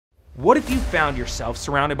What if you found yourself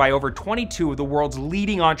surrounded by over 22 of the world's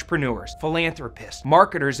leading entrepreneurs, philanthropists,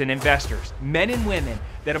 marketers, and investors, men and women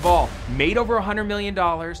that have all made over $100 million,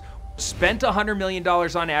 spent $100 million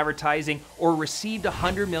on advertising, or received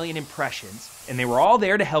 100 million impressions, and they were all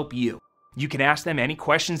there to help you? You can ask them any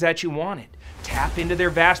questions that you wanted, tap into their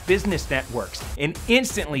vast business networks, and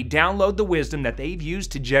instantly download the wisdom that they've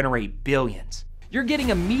used to generate billions. You're getting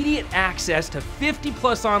immediate access to 50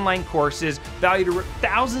 plus online courses valued at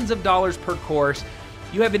thousands of dollars per course.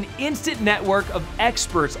 You have an instant network of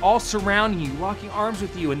experts all surrounding you, locking arms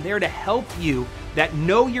with you, and there to help you that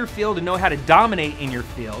know your field and know how to dominate in your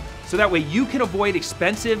field, so that way you can avoid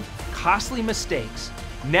expensive, costly mistakes.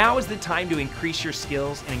 Now is the time to increase your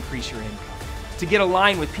skills and increase your income, to get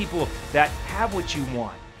aligned with people that have what you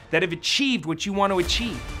want, that have achieved what you want to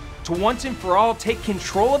achieve, to once and for all take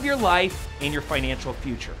control of your life and your financial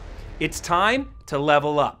future. It's time to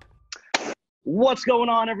level up. What's going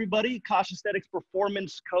on, everybody? Kosh Aesthetics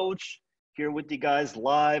Performance Coach here with you guys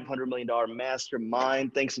live, $100 million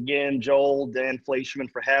Mastermind. Thanks again, Joel, Dan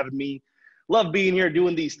Fleischman, for having me. Love being here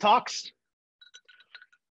doing these talks.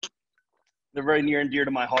 They're very near and dear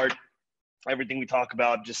to my heart. Everything we talk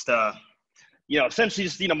about, just, essentially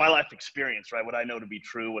just, my life experience, right? What I know to be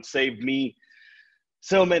true, what saved me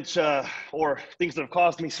so much, or things that have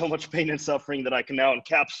caused me so much pain and suffering that I can now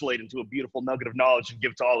encapsulate into a beautiful nugget of knowledge and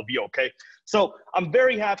give to all of you, okay? So I'm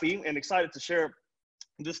very happy and excited to share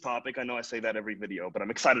this topic. I know I say that every video, but I'm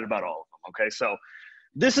excited about all of them, okay? So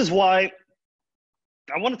this is why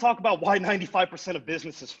I want to talk about why 95% of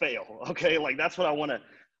businesses fail, okay? Like, that's what I want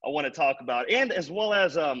to talk about. And as well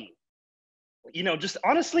as, just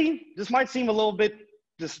honestly, this might seem a little bit,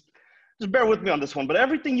 just bear with me on this one, but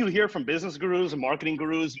everything you hear from business gurus and marketing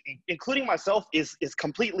gurus, including myself, is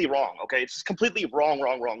completely wrong, okay? It's just completely wrong.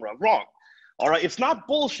 All right, it's not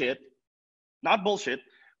bullshit,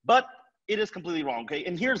 but it is completely wrong, okay?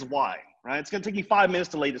 And here's why, right? It's gonna take me 5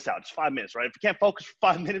 minutes to lay this out, just 5 minutes, right? If you can't focus for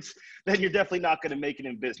 5 minutes, then you're definitely not gonna make it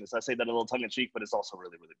in business. I say that a little tongue in cheek, but it's also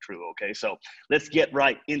really, really true, okay? So let's get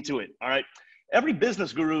right into it, all right? Every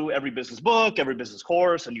business guru, every business book, every business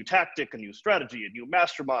course, a new tactic, a new strategy, a new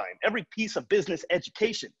mastermind, every piece of business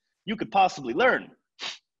education you could possibly learn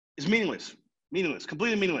is meaningless,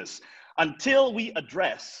 completely meaningless, until we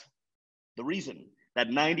address the reason that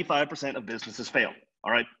 95% of businesses fail,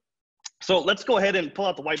 all right? So let's go ahead and pull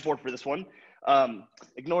out the whiteboard for this one.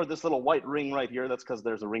 Ignore this little white ring right here. That's because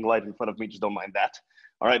there's a ring light in front of me. Just don't mind that.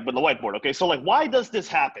 All right, but the whiteboard, okay? So why does this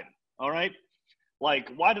happen, all right? Why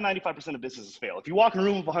do 95% of businesses fail? If you walk in a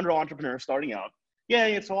room with 100 entrepreneurs starting out, yeah,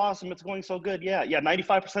 it's so awesome, it's going so good, yeah,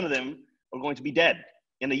 95% of them are going to be dead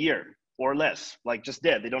in a year or less, just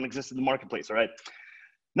dead. They don't exist in the marketplace, all right?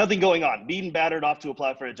 Nothing going on. Beaten, battered, off to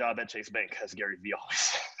apply for a job at Chase Bank, as Gary Vee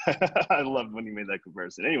always. I loved when he made that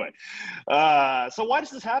comparison. Anyway, so why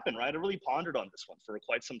does this happen, right? I really pondered on this one for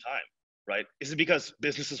quite some time, right? Is it because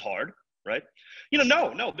business is hard? Right?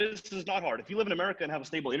 No, business is not hard. If you live in America and have a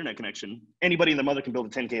stable internet connection, anybody and their mother can build a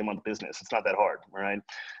 10K a month business. It's not that hard, all right?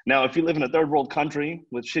 Now, if you live in a third world country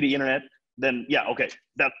with shitty internet, then yeah, okay,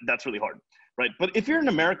 that's really hard, right? But if you're in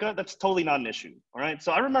America, that's totally not an issue, all right?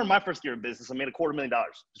 So I remember my first year of business, I made $250,000,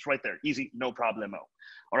 just right there, easy, no problemo,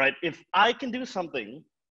 all right? If I can do something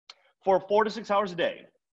for 4 to 6 hours a day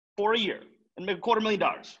for a year and make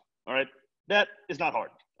 $250,000, all right, that is not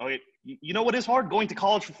hard, okay? You know what is hard? Going to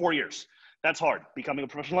college for 4 years. That's hard. Becoming a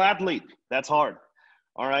professional athlete. That's hard.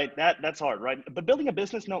 All right. That's hard, right? But building a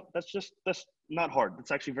business, no, that's not hard. It's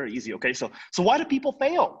actually very easy. Okay. So why do people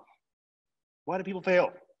fail? Why do people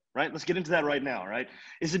fail? Right? Let's get into that right now. Right?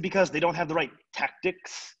 Is it because they don't have the right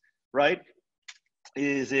tactics? Right?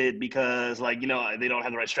 Is it because they don't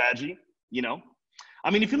have the right strategy? I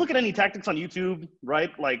mean, if you look at any tactics on YouTube, right?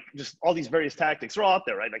 Just all these various tactics are all out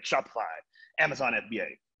there, right? Like Shopify, Amazon FBA,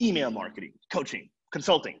 email marketing, coaching,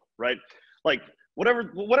 consulting, right?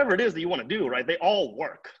 Whatever it is that you want to do, right? They all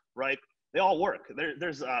work, right? They all work.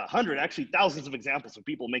 There's 100, actually thousands of examples of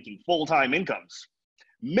people making full-time incomes,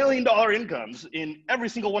 $1 million incomes in every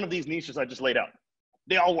single one of these niches I just laid out.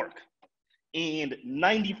 They all work. And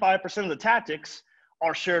 95% of the tactics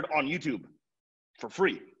are shared on YouTube for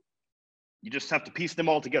free. You just have to piece them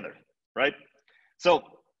all together, right? So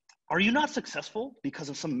are you not successful because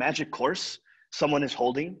of some magic course someone is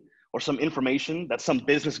holding, or some information that some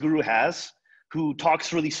business guru has who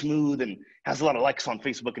talks really smooth and has a lot of likes on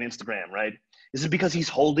Facebook and Instagram, right? Is it because he's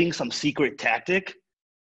holding some secret tactic?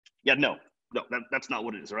 Yeah, no, that's not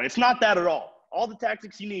what it is, right? It's not that at all. All the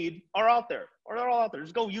tactics you need are out there, or they're all out there.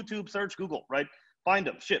 Just go YouTube, search, Google, right? Find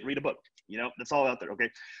them, read a book, that's all out there, okay?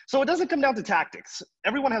 So it doesn't come down to tactics.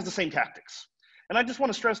 Everyone has the same tactics. And I just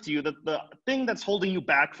want to stress to you that the thing that's holding you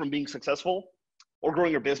back from being successful or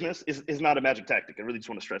growing your business is not a magic tactic. I really just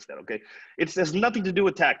want to stress that, okay? It has nothing to do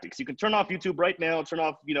with tactics. You can turn off YouTube right now, turn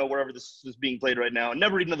off, wherever this is being played right now, and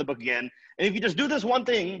never read another book again. And if you just do this one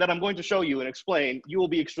thing that I'm going to show you and explain, you will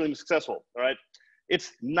be extremely successful, all right?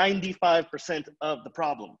 It's 95% of the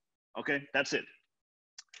problem, okay? That's it.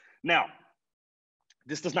 Now,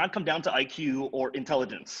 this does not come down to IQ or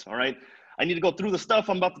intelligence, all right? I need to go through the stuff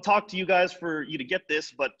I'm about to talk to you guys for you to get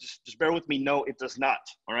this, but just bear with me. No, it does not,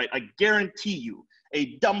 all right? I guarantee you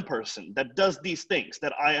a dumb person that does these things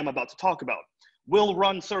that I am about to talk about will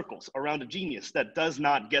run circles around a genius that does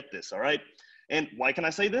not get this, all right? And why can I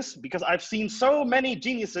say this? Because I've seen so many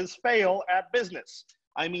geniuses fail at business.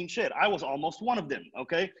 I mean, shit, I was almost one of them,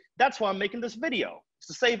 okay? That's why I'm making this video. It's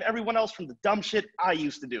to save everyone else from the dumb shit I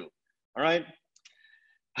used to do, all right?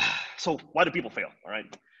 So why do people fail, all right?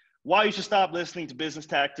 Why you should stop listening to business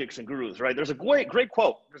tactics and gurus, right? There's a great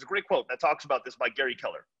quote. There's a great quote that talks about this by Gary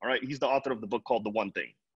Keller, all right? He's the author of the book called The One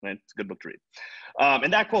Thing, right? It's a good book to read.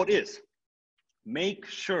 And that quote is, make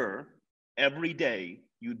sure every day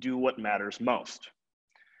you do what matters most.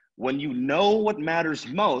 When you know what matters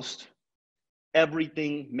most,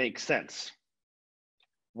 everything makes sense.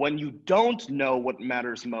 When you don't know what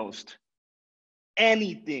matters most,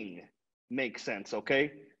 anything makes sense,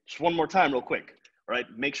 okay? Just one more time real quick. Right?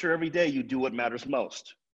 Make sure every day you do what matters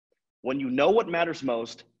most. When you know what matters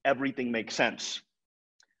most, everything makes sense.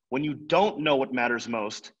 When you don't know what matters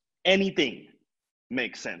most, anything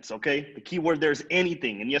makes sense, okay? The key word there is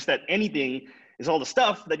anything. And yes, that anything is all the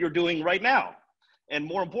stuff that you're doing right now. And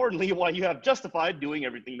more importantly, why you have justified doing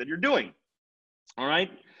everything that you're doing. All right?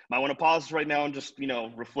 Might want to pause right now and just,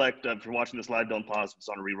 reflect. If you're watching this live, don't pause. If it's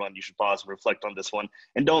on a rerun, you should pause and reflect on this one.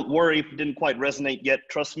 And don't worry if it didn't quite resonate yet.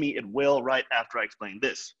 Trust me, it will right after I explain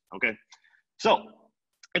this, okay? So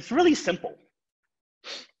it's really simple.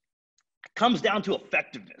 It comes down to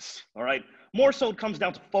effectiveness, all right? More so it comes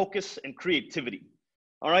down to focus and creativity,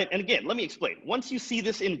 all right? And again, let me explain. Once you see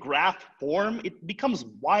this in graph form, it becomes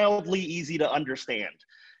wildly easy to understand.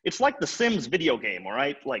 It's like the Sims video game, all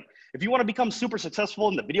right? Like, if you want to become super successful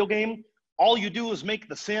in the video game, all you do is make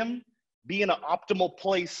the sim be in an optimal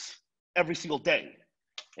place every single day.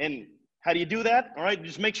 And how do you do that? All right,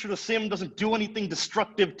 just make sure the sim doesn't do anything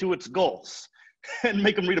destructive to its goals and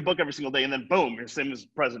make them read a book every single day. And then boom, your sim is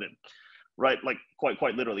president, right? Like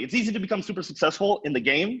quite literally. It's easy to become super successful in the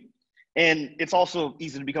game. And it's also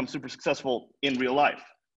easy to become super successful in real life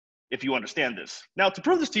if you understand this. Now, to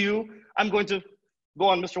prove this to you, I'm going to go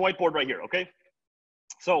on Mr. Whiteboard right here, okay?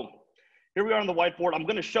 So here we are on the whiteboard. I'm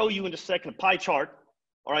going to show you in just a second a pie chart,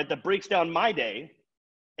 all right, that breaks down my day.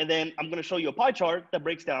 And then I'm going to show you a pie chart that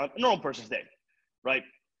breaks down a normal person's day, right?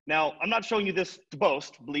 Now, I'm not showing you this to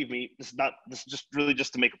boast. Believe me, this is just really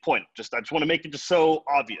just to make a point. I just want to make it just so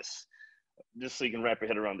obvious, just so you can wrap your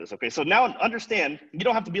head around this, okay? So now understand, you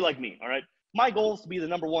don't have to be like me, all right? My goal is to be the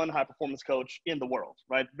 #1 high-performance coach in the world,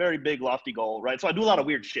 right? Very big, lofty goal, right? So I do a lot of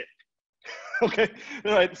weird shit. Okay,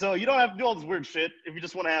 all right. So you don't have to do all this weird shit if you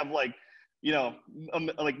just want to have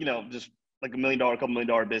just like $1 million, couple $1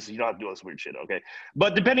 million business. You don't have to do all this weird shit. Okay,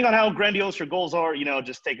 but depending on how grandiose your goals are,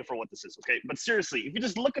 just take it for what this is. Okay, but seriously, if you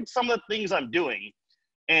just look at some of the things I'm doing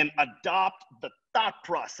and adopt the thought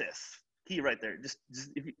process, key right there.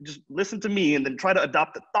 If you just listen to me and then try to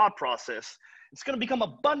adopt the thought process, it's going to become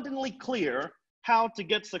abundantly clear how to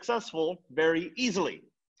get successful very easily,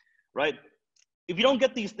 right? If you don't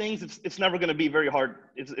get these things, it's never going to be very hard.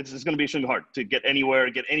 It's going to be extremely hard to get anywhere,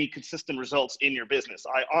 get any consistent results in your business.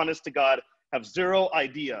 I, honest to God, have zero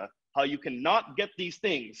idea how you can not get these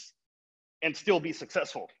things and still be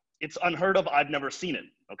successful. It's unheard of. I've never seen it.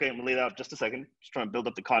 Okay, I'm going to lay that out just a second. Just trying to build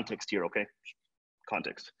up the context here, okay?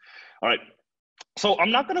 Context. All right. So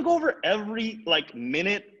I'm not going to go over every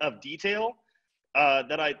minute of detail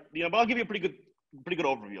but I'll give you a pretty good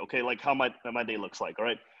overview, okay? Like how my day looks like, all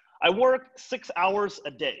right? I work 6 hours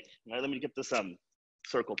a day. All right, let me get this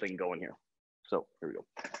circle thing going here. So here we go.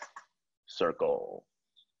 Circle.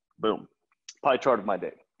 Boom. Pie chart of my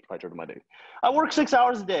day. I work 6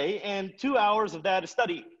 hours a day, and 2 hours of that is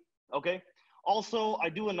study. Okay. Also, I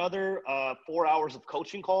do another 4 hours of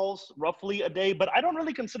coaching calls roughly a day, but I don't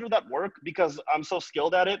really consider that work because I'm so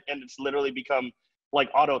skilled at it, and it's literally become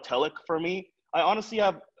like autotelic for me. I honestly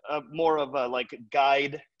have more of a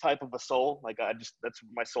guide type of a soul. That's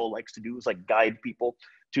what my soul likes to do, is guide people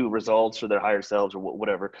to results or their higher selves or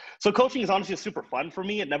whatever. So coaching is honestly super fun for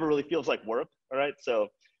me. It never really feels like work. All right. So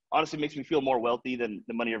honestly, it makes me feel more wealthy than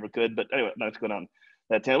the money ever could. But anyway, not going on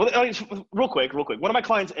that tangent. Real quick. One of my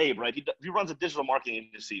clients, Abe, right? He runs a digital marketing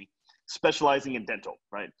agency specializing in dental,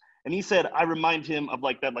 right? And he said, I remind him of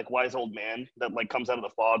like that, like wise old man that like comes out of the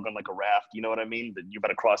fog on like a raft. You know what I mean? That you're about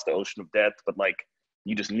to cross the ocean of death, but like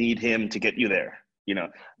you just need him to get you there. You know,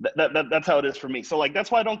 that's how it is for me. So like,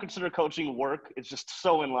 that's why I don't consider coaching work. It's just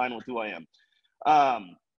so in line with who I am.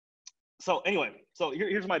 So anyway, so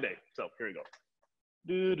here's my day. So here we go.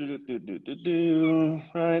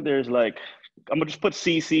 Right, there's like, I'm gonna just put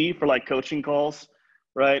CC for like coaching calls,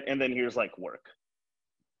 right? And then here's like work,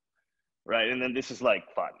 right? And then this is like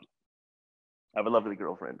fun. I have a lovely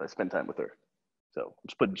girlfriend. I spend time with her. So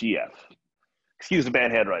just put GF. Excuse the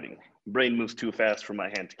bad handwriting. Brain moves too fast for my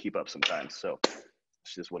hand to keep up sometimes. So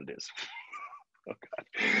it's just what it is. Oh God.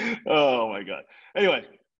 Oh my God. Anyway,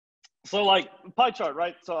 so like pie chart,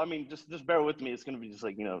 right? So I mean, just bear with me. It's gonna be just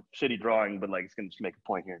like, you know, shitty drawing, but like it's gonna just make a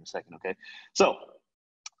point here in a second, okay? So,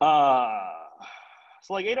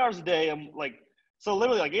 so like 8 hours a day, I'm like, so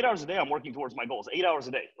literally like 8 hours a day, I'm working towards my goals. 8 hours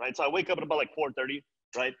a day, right? So I wake up at about like 4:30,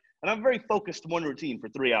 right? And I'm very focused one routine for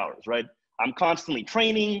 3 hours, right? I'm constantly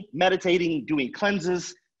training, meditating, doing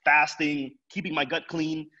cleanses, fasting, keeping my gut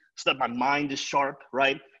clean so that my mind is sharp,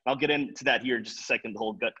 right? I'll get into that here in just a second, the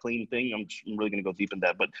whole gut clean thing. I'm really going to go deep in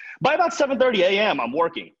that. But by about 7:30 a.m., I'm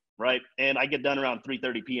working, right? And I get done around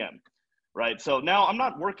 3:30 p.m., right? So now I'm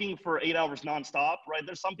not working for 8 hours nonstop, right?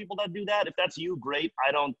 There's some people that do that. If that's you, great.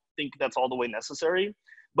 I don't think that's all the way necessary.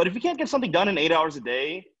 But if you can't get something done in 8 hours a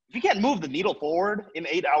day, if you can't move the needle forward in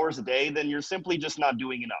 8 hours a day, then you're simply just not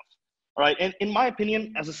doing enough, all right? And in my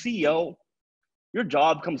opinion, as a CEO, your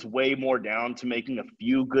job comes way more down to making a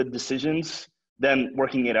few good decisions than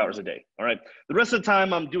working 8 hours a day, all right? The rest of the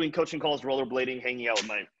time, I'm doing coaching calls, rollerblading, hanging out with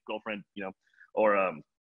my girlfriend, you know, or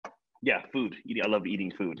yeah, food. I love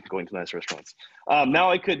eating food, going to nice restaurants.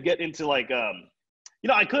 Now I could get into like, you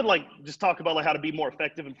know, I could like just talk about like how to be more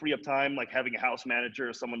effective and free up time, like having a house manager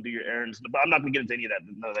or someone do your errands, but I'm not gonna get into any of that.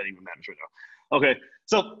 None of that even matters right now. Okay,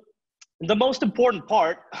 so the most important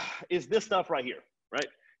part is this stuff right here, right?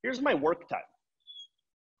 Here's my work time,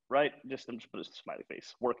 right? I'm just put a smiley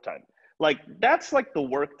face, work time. Like that's like the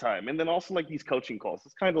work time. And then also like these coaching calls,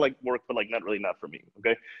 it's kind of like work, but like not really, not for me,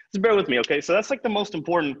 okay? Just bear with me, okay? So that's like the most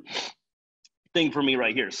important thing for me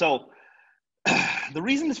right here. So the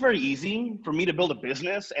reason it's very easy for me to build a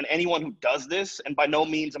business and anyone who does this, and by no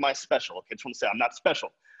means am I special, okay? I just want to say I'm not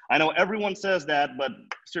special. I know everyone says that, but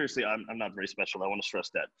seriously, I'm not very special. I want to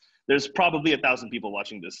stress that. There's probably 1,000 people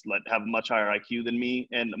watching this that have much higher IQ than me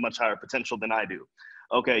and much higher potential than I do.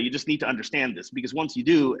 Okay, you just need to understand this because once you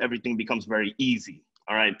do, everything becomes very easy,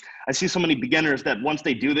 all right? I see so many beginners that once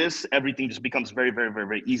they do this, everything just becomes very, very, very,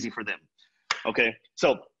 very easy for them, okay?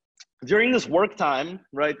 So during this work time,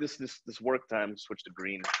 right, this work time, switch to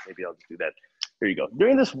green, maybe I'll just do that. Here you go.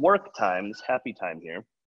 During this work time, this happy time here,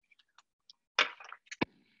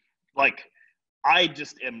 like I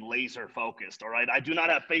just am laser focused, all right? I do not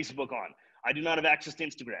have Facebook on. I do not have access to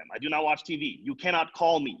Instagram. I do not watch TV. You cannot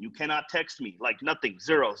call me. You cannot text me. Like nothing.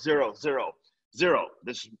 Zero, zero, zero, zero.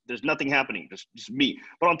 There's nothing happening. Just me.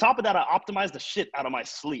 But on top of that, I optimize the shit out of my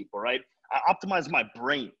sleep, all right? I optimize my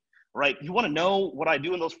brain, right? You want to know what I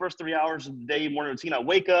do in those first 3 hours of the day, morning routine? I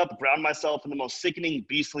wake up, ground myself in the most sickening,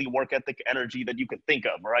 beastly work ethic energy that you can think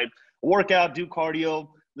of, all right? Work out, do cardio.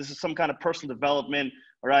 This is some kind of personal development,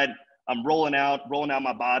 all right? I'm rolling out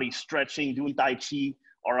my body, stretching, doing Tai Chi,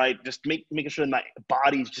 all right? Just making sure that my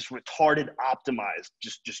body's just retarded optimized.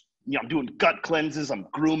 Just, you know, I'm doing gut cleanses, I'm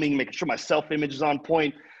grooming, making sure my self-image is on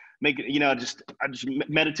point, I'm just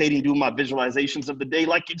meditating, doing my visualizations of the day.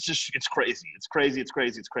 Like it's crazy. It's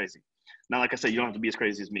crazy. Now, like I said, you don't have to be as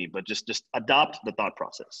crazy as me, but just adopt the thought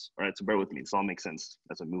process, all right? So bear with me, this all makes sense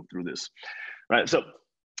as I move through this, all right? So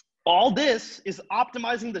all this is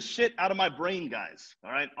optimizing the shit out of my brain, guys.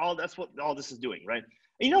 All right. That's what all this is doing, right?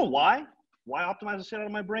 And you know why? Why optimize the shit out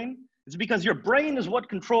of my brain? It's because your brain is what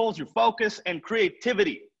controls your focus and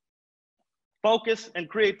creativity. Focus and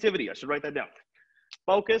creativity. I should write that down.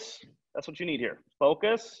 Focus. That's what you need here.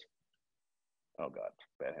 Focus. Oh God,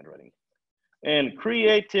 bad handwriting. And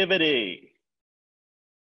creativity.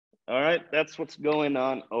 All right. That's what's going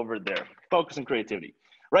on over there. Focus and creativity.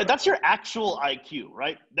 Right? That's your actual IQ,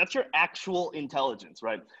 right? That's your actual intelligence,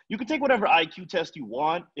 right? You can take whatever IQ test you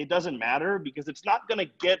want. It doesn't matter because it's not going to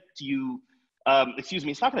get to you,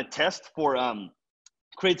 it's not going to test for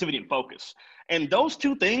creativity and focus. And those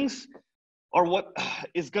two things are what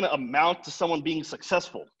is going to amount to someone being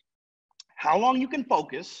successful. How long you can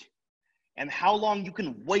focus and how long you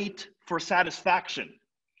can wait for satisfaction,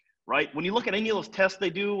 right? When you look at any of those tests they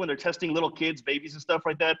do when they're testing little kids, babies and stuff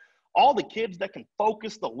like that, all the kids that can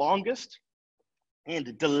focus the longest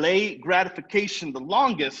and delay gratification the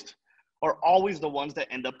longest are always the ones that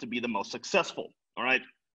end up to be the most successful, all right?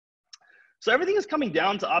 So everything is coming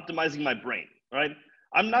down to optimizing my brain, right?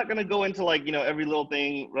 I'm not going to go into like, every little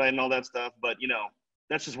thing, right, and all that stuff, but,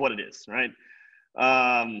 that's just what it is, right?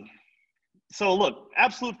 So look,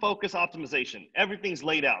 absolute focus optimization. Everything's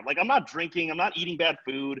laid out. Like I'm not drinking, I'm not eating bad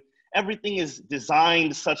food. Everything is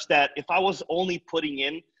designed such that if I was only putting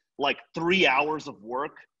in like 3 hours of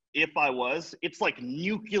work, it's like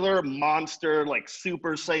nuclear monster, like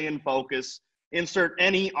Super Saiyan focus, insert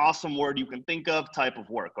any awesome word you can think of type of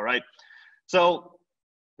work, all right? So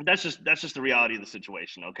that's just the reality of the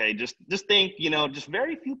situation, okay? Just think, just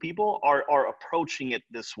very few people are approaching it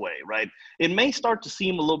this way, right? It may start to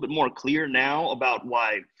seem a little bit more clear now about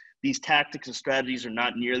why these tactics and strategies are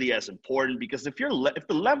not nearly as important, because if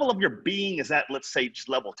the level of your being is at, let's say, just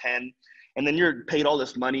level 10, and then you're paid all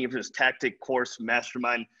this money for this tactic course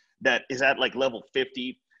mastermind that is at like level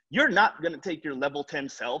 50, you're not going to take your level 10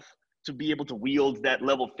 self to be able to wield that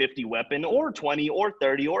level 50 weapon or 20 or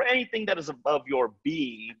 30 or anything that is above your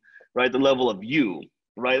being, right? The level of you,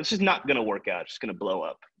 right? It's just not going to work out. It's just going to blow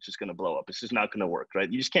up. It's just going to blow up. It's just not going to work,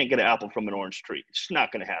 right? You just can't get an apple from an orange tree. It's just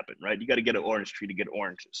not going to happen, right? You got to get an orange tree to get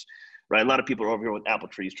oranges, right? A lot of people are over here with apple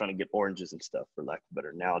trees trying to get oranges and stuff, for lack of a better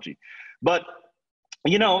analogy. But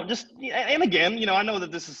and again, I know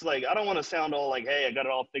that this is like, I don't want to sound all like, hey, I got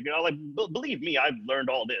it all figured out. Like, believe me, I've learned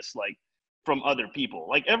all this, like, from other people.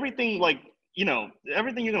 Like everything, like,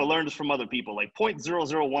 everything you're going to learn is from other people. Like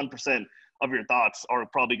 0.001% of your thoughts are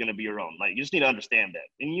probably going to be your own. Like, you just need to understand that.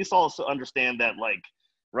 And you just also understand that, like,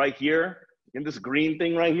 right here, in this green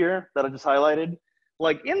thing right here that I just highlighted,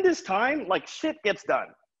 like, in this time, like, shit gets done.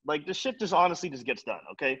 Like, the shit just honestly just gets done,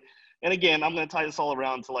 okay? And again, I'm going to tie this all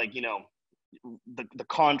around to, like, the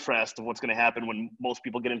contrast of what's going to happen when most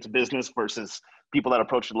people get into business versus people that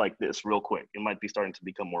approach it like this real quick. It might be starting to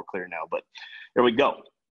become more clear now, but here we go.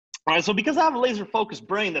 All right, so because I have a laser focused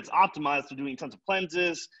brain that's optimized for doing tons of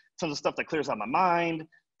cleanses, tons of stuff that clears out my mind,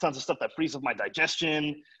 tons of stuff that frees up my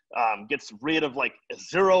digestion, gets rid of like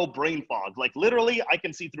zero brain fog. Like literally I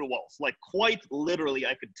can see through walls. Like quite literally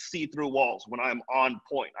I could see through walls when I'm on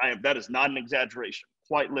point. That is not an exaggeration,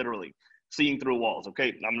 quite literally. Seeing through walls,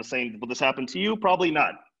 okay? I'm not saying, will this happen to you? Probably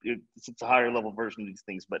not. It's a higher level version of these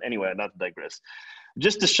things, but anyway, not to digress.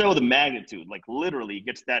 Just to show the magnitude, like literally it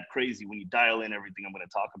gets that crazy when you dial in everything I'm gonna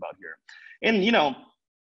talk about here. And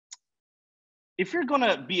if you're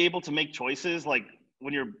gonna be able to make choices, like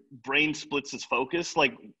when your brain splits its focus,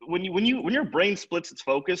 like when your brain splits its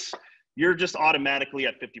focus, you're just automatically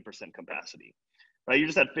at 50% capacity, right? You're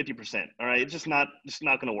just at 50%, all right? It's just not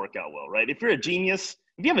gonna work out well, right? If you're a genius,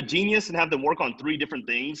 if you have a genius and have them work on 3 different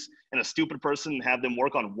things and a stupid person and have them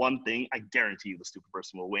work on one thing, I guarantee you the stupid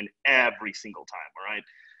person will win every single time, all right?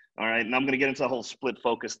 All right, and I'm going to get into the whole split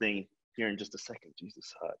focus thing here in just a second.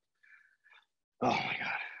 Jesus, hot. Oh my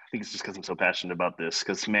God. I think it's just because I'm so passionate about this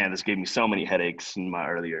because, man, this gave me so many headaches in my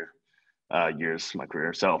earlier years of my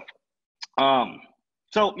career. So,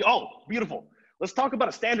 beautiful. Let's talk about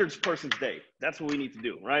a standards person's day. That's what we need to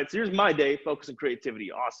do, right? So here's my day, focus on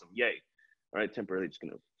creativity. Awesome, yay. All right, temporarily just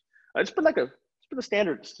gonna, just put the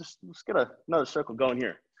standards, let's get another circle going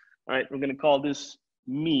here. All right, we're gonna call this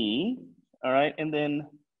me, all right, and then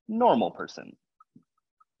normal person.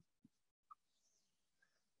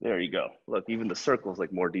 There you go. Look, even the circle's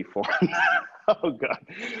like more deformed. Oh God,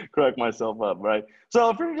 correct myself up, right? So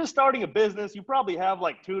if you're just starting a business, you probably have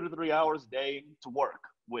like 2 to 3 hours a day to work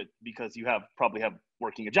with because you probably have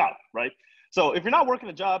working a job, right? So if you're not working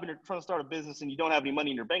a job and you're trying to start a business and you don't have any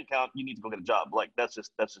money in your bank account, you need to go get a job. Like that's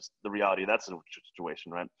just the reality. That's the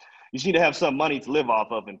situation, right? You just need to have some money to live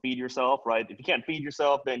off of and feed yourself, right? If you can't feed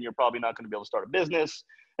yourself, then you're probably not going to be able to start a business.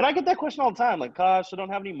 And I get that question all the time, like, gosh, I don't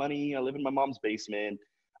have any money. I live in my mom's basement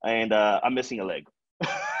and I'm missing a leg.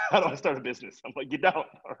 How do I start a business? I'm like, you don't,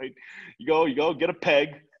 all right? You go get a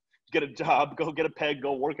peg, get a job, go get a peg,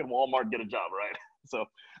 go work at Walmart, get a job, right? So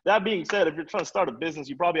that being said, if you're trying to start a business,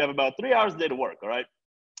 you probably have about 3 hours a day to work, all right?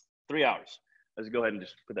 3 hours. Let's go ahead and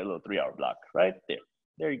just put that little 3-hour block right there.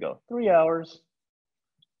 There you go, 3 hours,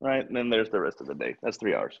 right? And then there's the rest of the day. That's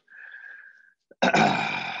 3 hours.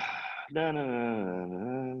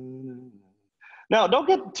 Now, don't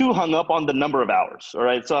get too hung up on the number of hours, all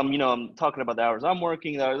right? So I'm talking about the hours I'm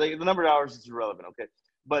working. The number of hours is irrelevant, okay?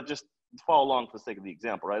 But just follow along for the sake of the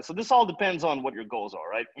example, right? So this all depends on what your goals are,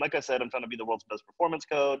 right? Like I said, I'm trying to be the world's best performance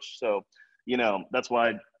coach. So, that's why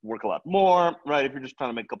I work a lot more, right? If you're just trying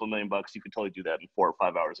to make a couple $1 million, you can totally do that in 4 or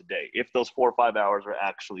 5 hours a day. If those 4 or 5 hours are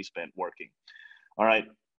actually spent working, all right?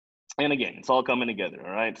 And again, it's all coming together,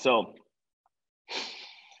 all right? So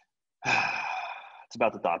it's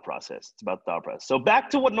about the thought process. So back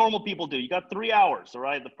to what normal people do. You got 3 hours, all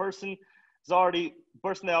right? The person that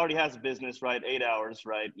already has a business, right? 8 hours,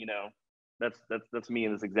 right? That's me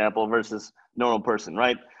in this example versus normal person,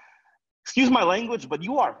 right? Excuse my language, but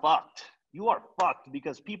you are fucked. You are fucked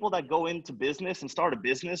because people that go into business and start a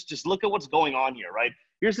business, just look at what's going on here, right?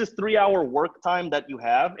 Here's this 3-hour work time that you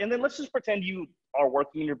have. And then let's just pretend you are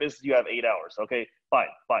working in your business. You have 8 hours. Okay, fine.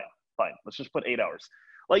 Let's just put 8 hours.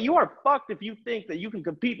 Like, you are fucked if you think that you can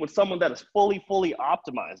compete with someone that is fully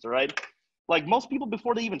optimized, all right? Like, most people,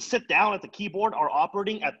 before they even sit down at the keyboard, are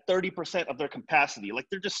operating at 30% of their capacity. Like,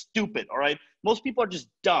 they're just stupid, all right? Most people are just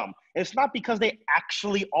dumb. And it's not because they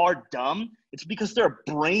actually are dumb. It's because their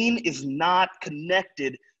brain is not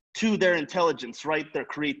connected to their intelligence, right? Their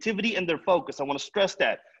creativity and their focus. I want to stress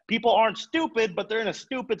that. People aren't stupid, but they're in a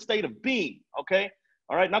stupid state of being, okay?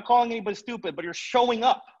 All right, not calling anybody stupid, but you're showing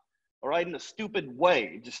up, all right, in a stupid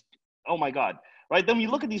way. Just, oh my God, right? Then when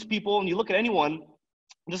you look at these people and you look at anyone,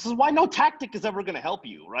 this is why no tactic is ever going to help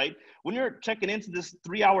you, right? When you're checking into this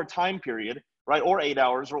 3-hour time period, right, or 8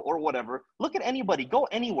 hours or whatever, look at anybody, go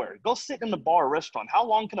anywhere, go sit in a bar or restaurant. How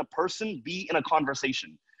long can a person be in a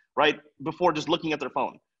conversation, right, before just looking at their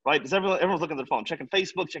phone, right? Because everyone's looking at their phone, checking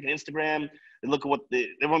Facebook, checking Instagram. They look at what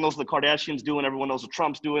everyone knows what the Kardashians doing, everyone knows what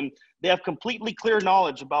Trump's doing. They have completely clear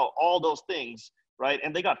knowledge about all those things, right?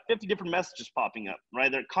 And they got 50 different messages popping up,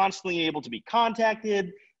 right? They're constantly able to be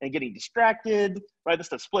contacted and getting distracted, right? That's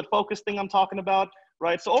the split focus thing I'm talking about,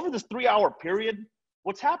 right? So over this 3-hour period,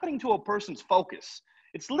 what's happening to a person's focus?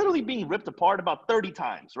 It's literally being ripped apart about 30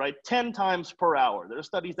 times, right? 10 times per hour. There are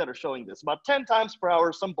studies that are showing this. About 10 times per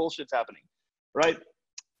hour, some bullshit's happening, right?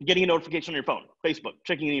 Getting a notification on your phone, Facebook,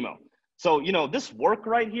 checking an email. So, you know, this work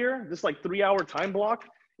right here, this like 3-hour time block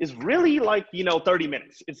is really like, 30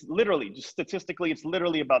 minutes. It's literally, just statistically, it's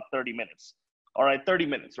literally about 30 minutes. All right, 30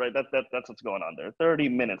 minutes, right? That's what's going on there. 30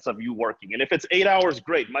 minutes of you working. And if it's 8 hours,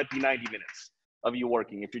 great. Might be 90 minutes of you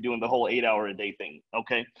working if you're doing the whole 8-hour a day thing,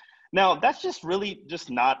 okay? Now, that's just really just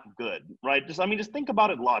not good, right? Just think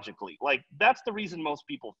about it logically. Like, that's the reason most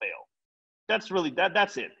people fail. That's really,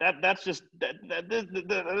 that's it. That's just,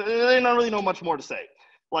 there's not really know much more to say.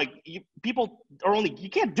 Like, people are you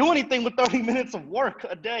can't do anything with 30 minutes of work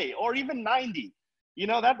a day or even 90. You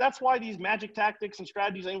know, that's why these magic tactics and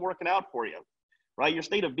strategies ain't working out for you, right? Your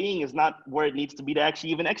state of being is not where it needs to be to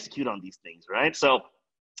actually even execute on these things, right? So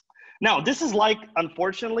now this is like,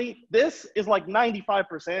 unfortunately, this is like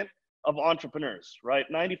 95% of entrepreneurs, right?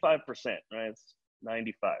 95%, right? It's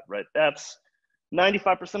 95, right? That's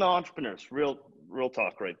 95% of entrepreneurs, real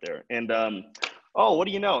talk right there. And oh, what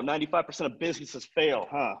do you know? 95% of businesses fail,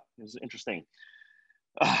 huh? It's interesting.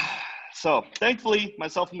 So thankfully,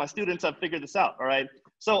 myself and my students have figured this out, all right?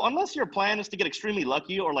 So unless your plan is to get extremely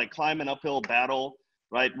lucky or like climb an uphill battle,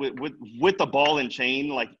 right, with the ball and chain,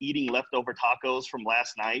 like eating leftover tacos from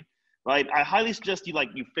last night, right? I highly suggest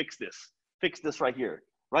you fix this right here,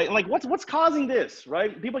 right? And like, what's causing this,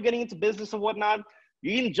 right? People getting into business and whatnot,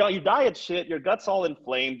 you eating your diet shit, your gut's all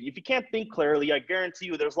inflamed. If you can't think clearly, I guarantee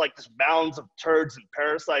you there's like this mounds of turds and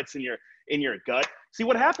parasites in your gut. See,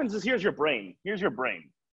 what happens is here's your brain.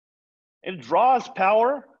 It draws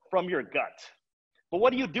power from your gut. But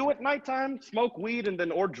what do you do at nighttime? Smoke weed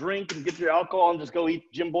or drink and get your alcohol and just go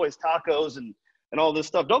eat Jim Boy's tacos and all this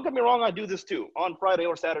stuff. Don't get me wrong, I do this too on Friday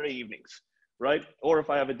or Saturday evenings, right? Or if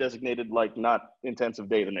I have a designated like not intensive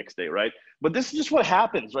day the next day, right? But this is just what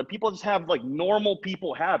happens, right? People just have like normal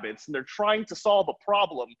people habits and they're trying to solve a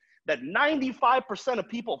problem that 95% of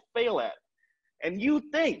people fail at. And you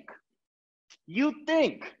think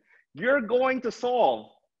you're going to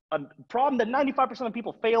solve a problem that 95% of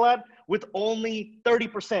people fail at with only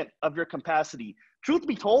 30% of your capacity. Truth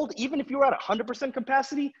be told, even if you're at 100%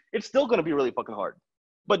 capacity, it's still going to be really fucking hard.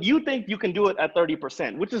 But you think you can do it at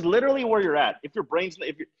 30%, which is literally where you're at. If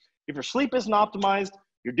your sleep isn't optimized,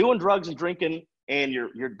 you're doing drugs and drinking, and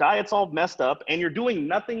your diet's all messed up, and you're doing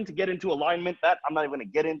nothing to get into alignment. That I'm not even going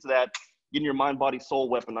to get into that. Getting your mind, body,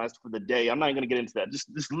 soul weaponized for the day. I'm not even going to get into that. Just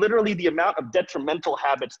literally the amount of detrimental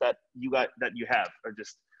habits that you have are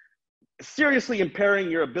just seriously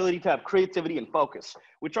impairing your ability to have creativity and focus,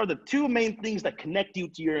 which are the two main things that connect you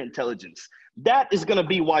to your intelligence. That is going to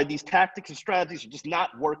be why these tactics and strategies are just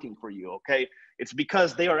not working for you, okay? It's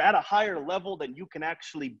because they are at a higher level than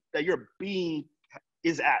that your being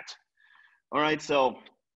is at. All right, so,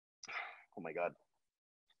 oh my God,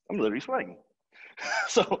 I'm literally sweating.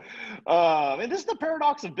 So, and this is the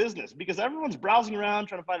paradox of business because everyone's browsing around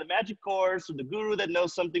trying to find the magic course or the guru that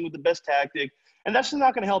knows something with the best tactic. And that's just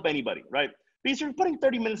not going to help anybody, right? Because you're putting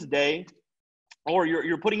 30 minutes a day or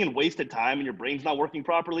you're putting in wasted time and your brain's not working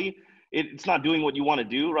properly. It's not doing what you want to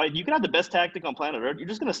do, right? You can have the best tactic on planet Earth. You're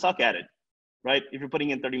just going to suck at it, right? If you're putting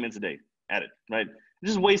in 30 minutes a day at it, right?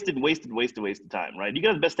 Just wasted time, right? You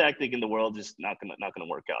got the best tactic in the world, just not gonna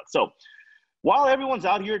work out. So While everyone's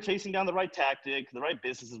out here chasing down the right tactic, the right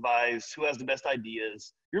business advice, who has the best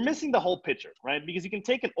ideas, you're missing the whole picture, right? Because you can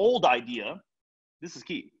take an old idea. This is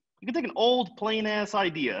key. You can take an old plain ass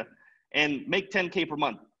idea and make 10K per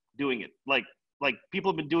month doing it. Like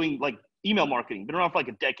people have been doing like email marketing, been around for like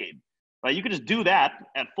a decade, right? You could just do that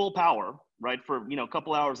at full power, right? For, a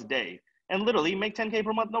couple hours a day and literally make 10K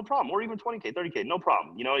per month, no problem. Or even 20K, 30K, no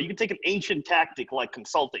problem. You can take an ancient tactic like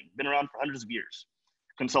consulting, been around for hundreds of years.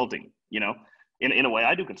 Consulting, in a way,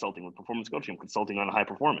 I do consulting with performance coaching. I'm consulting on high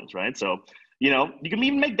performance, right? So, you can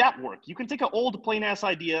even make that work. You can take an old plain ass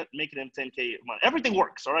idea, make it in 10K a month. Everything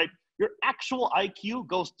works, all right? Your actual IQ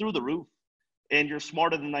goes through the roof, and you're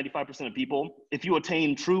smarter than 95% of people if you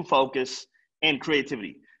attain true focus and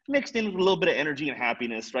creativity, mixed in with a little bit of energy and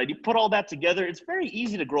happiness, right? You put all that together, it's very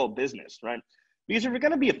easy to grow a business, right? Because if you're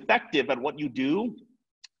going to be effective at what you do,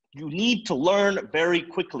 you need to learn very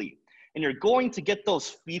quickly. And you're going to get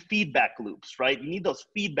those feedback loops, right? You need those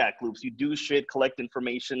feedback loops. You do shit, collect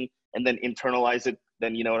information, and then internalize it.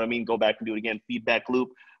 Then, you know what I mean? Go back and do it again, feedback loop,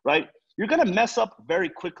 right? You're going to mess up very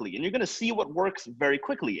quickly, and you're going to see what works very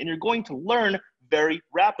quickly, and you're going to learn very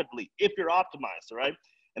rapidly if you're optimized, all right?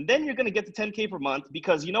 And then you're going to get to 10K per month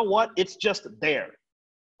because you know what? It's just there.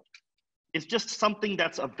 It's just something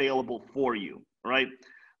that's available for you, right?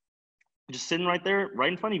 Just sitting right there, right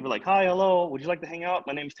in front of you, like, hi, hello, would you like to hang out?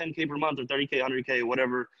 My name's 10K per month or 30K, 100K,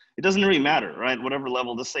 whatever. It doesn't really matter, right? Whatever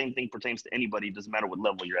level, the same thing pertains to anybody. It doesn't matter what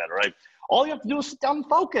level you're at, all right? All you have to do is sit down and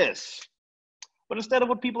focus. But instead of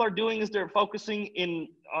what people are doing is they're focusing in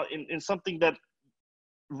something that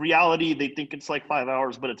reality, they think it's like 5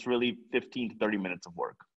 hours, but it's really 15 to 30 minutes of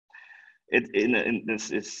work. That's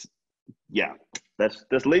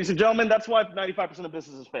ladies and gentlemen, that's why 95% of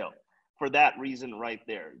businesses fail. For that reason right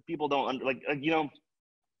there. People don't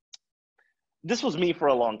this was me for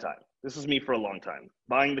a long time.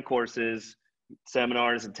 Buying the courses,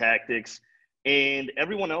 seminars and tactics, and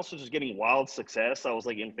everyone else was just getting wild success. I was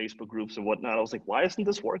like in Facebook groups and whatnot. I was like, why isn't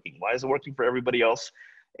this working? Why is it working for everybody else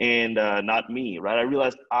and not me, right? I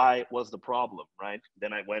realized I was the problem, right?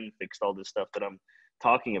 Then I went and fixed all this stuff that I'm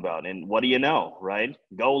talking about. And what do you know, right?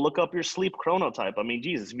 Go look up your sleep chronotype. I mean,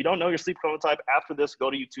 Jesus, if you don't know your sleep chronotype, after this, go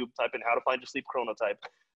to YouTube, type in how to find your sleep chronotype,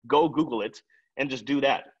 go Google it, and just do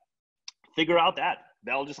that. Figure out that.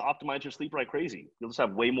 That'll just optimize your sleep like crazy. You'll just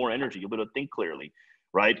have way more energy. You'll be able to think clearly,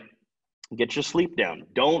 right? Get your sleep down.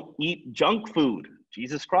 Don't eat junk food.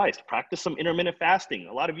 Jesus Christ, practice some intermittent fasting.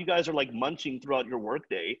 A lot of you guys are like munching throughout your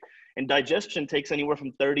workday, and digestion takes anywhere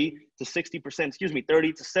from 30 to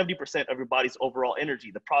 70% of your body's overall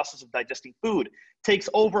energy. The process of digesting food takes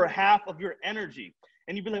over half of your energy.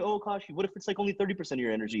 And you'd be like, oh, gosh, what if it's like only 30% of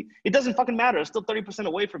your energy? It doesn't fucking matter. It's still 30%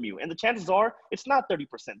 away from you. And the chances are it's not 30%.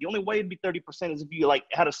 The only way it'd be 30% is if you like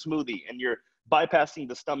had a smoothie and you're bypassing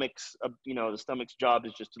the stomach's, the stomach's job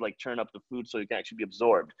is just to like churn up the food so it can actually be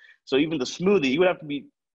absorbed. So even the smoothie, you would have to be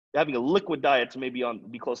having a liquid diet to maybe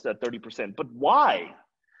be close to that 30%. But why?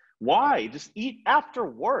 Why? Just eat after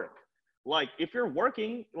work. Like if you're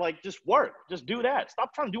working, like just work, just do that.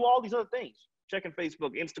 Stop trying to do all these other things. Checking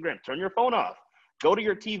Facebook, Instagram, turn your phone off. Go to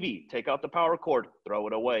your TV, take out the power cord, throw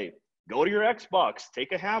it away. Go to your Xbox,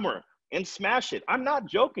 take a hammer and smash it. I'm not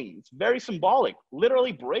joking. It's very symbolic.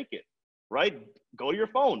 Literally break it, right? Go to your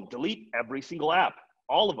phone, delete every single app,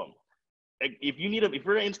 all of them. If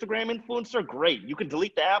you're an Instagram influencer, great. You can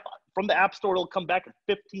delete the app from the app store. It'll come back in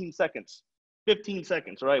 15 seconds. 15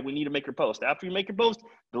 seconds, all right? We need to make your post. After you make your post,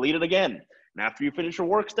 delete it again. And after you finish your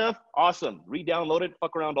work stuff, awesome. Re-download it,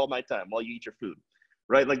 fuck around all night time while you eat your food.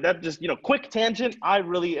 Right? Like that just, quick tangent. I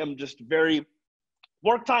really am just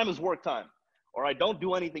work time is work time. Or I don't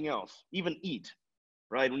do anything else, even eat,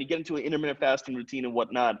 right? When you get into an intermittent fasting routine and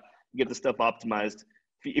whatnot, you get the stuff optimized.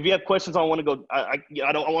 If you have questions, I want to go, I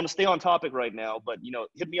want to stay on topic right now, but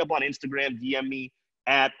hit me up on Instagram, DM me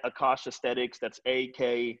at Akash Aesthetics. That's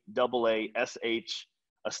AKAASH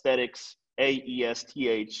Aesthetics.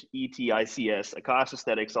 AESTHETICS, Akash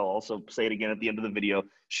Aesthetics. I'll also say it again at the end of the video.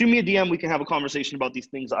 Shoot me a DM. We can have a conversation about these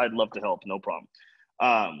things. I'd love to help. No problem.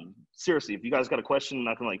 Seriously, if you guys got a question, I'm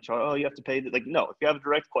not going to oh, you have to pay. Like, no, if you have a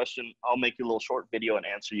direct question, I'll make you a little short video and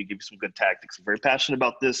answer you, give you some good tactics. I'm very passionate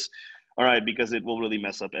about this. All right, because it will really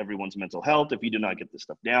mess up everyone's mental health if you do not get this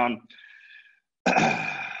stuff down.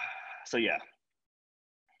 So yeah.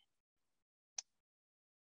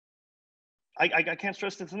 I can't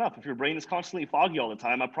stress this enough. If your brain is constantly foggy all the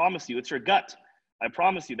time, I promise you, it's your gut. I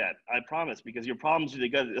promise you that. I promise, because your problems with the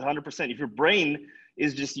gut 100%. If your brain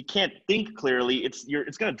is just, you can't think clearly, it's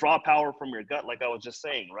going to draw power from your gut, like I was just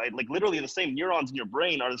saying, right? Like literally the same neurons in your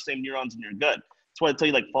brain are the same neurons in your gut. That's why I tell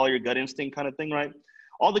you, like, follow your gut instinct kind of thing, right?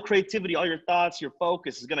 All the creativity, all your thoughts, your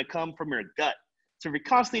focus is going to come from your gut. So if you're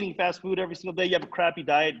constantly eating fast food every single day, you have a crappy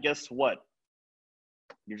diet, guess what?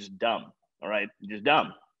 You're just dumb, all right? You're just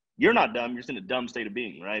dumb. You're not dumb. You're just in a dumb state of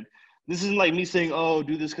being, right? This isn't like me saying, oh,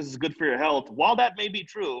 do this because it's good for your health. While that may be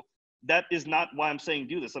true, that is not why I'm saying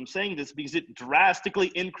do this. I'm saying this because it drastically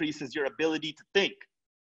increases your ability to think,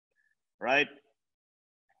 right?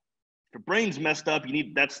 If your brain's messed up,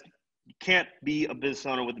 you can't be a business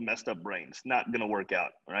owner with a messed up brain. It's not going to work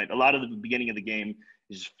out, right? A lot of the beginning of the game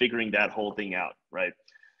is just figuring that whole thing out, right?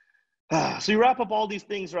 So you wrap up all these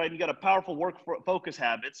things, right? You got a powerful focus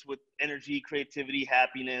habits with energy, creativity,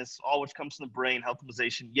 happiness, all which comes from the brain, health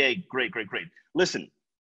optimization. Yay, great, great, great. Listen,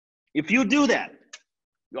 if you do that,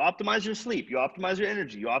 you optimize your sleep, you optimize your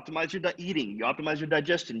energy, you optimize your eating, you optimize your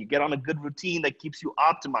digestion, you get on a good routine that keeps you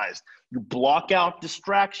optimized. You block out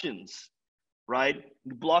distractions, right?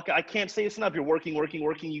 I can't say this enough. You're working.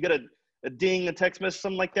 You get a ding, a text message,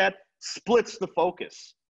 something like that, splits the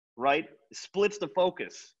focus, right? Splits the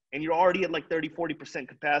focus. And you're already at like 30, 40%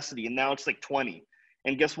 capacity, and now it's like 20.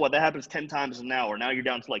 And guess what? That happens 10 times an hour. Now you're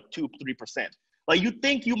down to like 2, 3%. Like you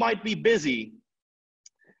think you might be busy,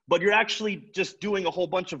 but you're actually just doing a whole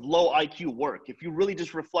bunch of low IQ work. If you really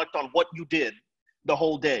just reflect on what you did the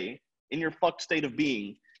whole day in your fucked state of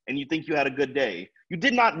being, and you think you had a good day, you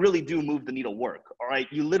did not really do move the needle work, all right?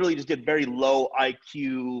 You literally just did very low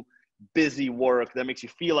IQ, busy work that makes you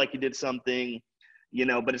feel like you did something,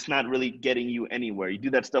 but it's not really getting you anywhere. You do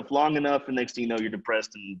that stuff long enough, and next thing you know, you're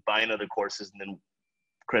depressed and buying other courses, and then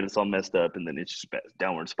credit's all messed up, and then it's just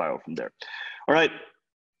downward spiral from there. All right.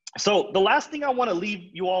 So the last thing I want to leave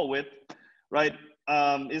you all with, right,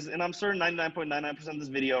 is, and I'm certain 99.99% of this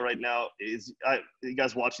video right now is, you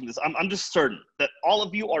guys watching this, I'm just certain that all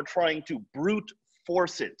of you are trying to brute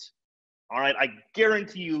force it. All right. I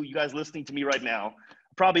guarantee you guys listening to me right now,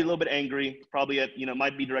 probably a little bit angry, probably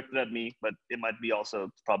might be directed at me, but it might be also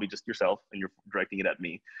probably just yourself and you're directing it at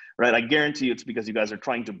me, right? I guarantee you it's because you guys are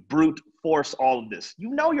trying to brute force all of this.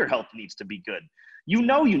 Your health needs to be good. You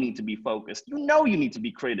need to be focused. You need to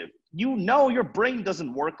be creative. Your brain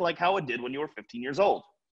doesn't work like how it did when you were 15 years old,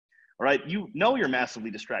 all right? You're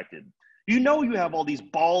massively distracted. You have all these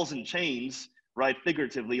balls and chains, right?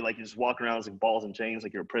 Figuratively, like you're just walking around as like balls and chains,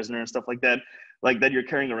 like you're a prisoner and stuff like that you're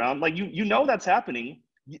carrying around. Like that's happening,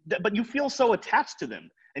 but you feel so attached to them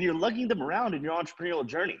and you're lugging them around in your entrepreneurial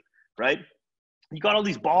journey, right? You got all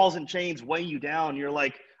these balls and chains weighing you down. You're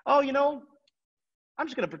like, oh, I'm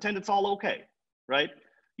just going to pretend it's all okay, right?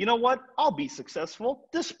 You know what? I'll be successful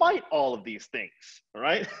despite all of these things, all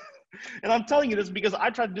right? And I'm telling you this because I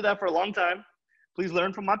tried to do that for a long time. Please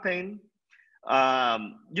learn from my pain.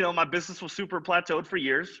 My business was super plateaued for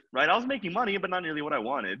years, right? I was making money, but not nearly what I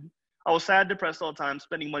wanted. I was sad, depressed all the time,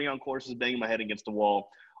 spending money on courses, banging my head against the wall,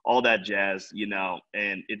 all that jazz,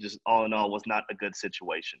 and it just all in all was not a good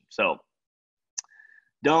situation. So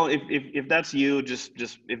if that's you, just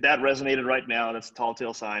if that resonated right now, that's a tall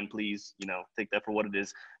tale sign, please, take that for what it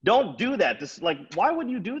is. Don't do that. Why would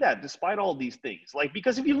you do that despite all these things?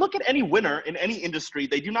 Because if you look at any winner in any industry,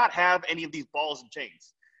 they do not have any of these balls and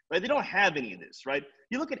chains, right? They don't have any of this, right?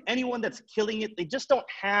 You look at anyone that's killing it, they just don't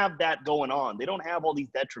have that going on. They don't have all these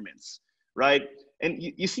detriments, right? And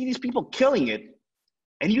you see these people killing it,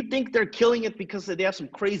 and you think they're killing it because they have some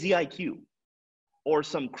crazy IQ or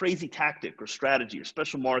some crazy tactic or strategy or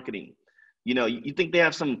special marketing. You think they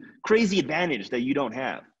have some crazy advantage that you don't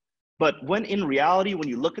have. But when in reality, when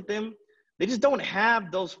you look at them, they just don't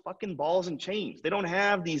have those fucking balls and chains. They don't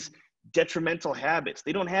have these detrimental habits.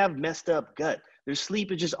 They don't have messed up gut. Their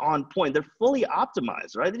sleep is just on point. They're fully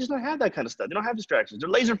optimized, right? They just don't have that kind of stuff. They don't have distractions. They're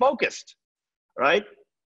laser focused, right?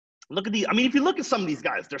 Look at if you look at some of these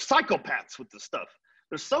guys, they're psychopaths with this stuff.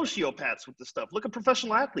 They're sociopaths with this stuff. Look at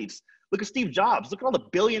professional athletes. Look at Steve Jobs. Look at all the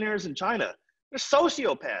billionaires in China. They're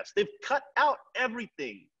sociopaths. They've cut out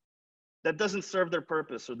everything that doesn't serve their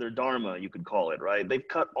purpose or their dharma, you could call it, right? They've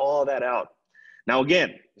cut all that out. Now,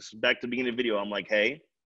 again, this is back to the beginning of the video. I'm like, hey,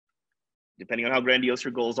 depending on how grandiose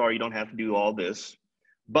your goals are, you don't have to do all this.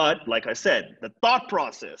 But like I said, the thought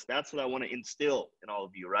process, that's what I want to instill in all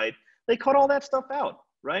of you, right? They cut all that stuff out,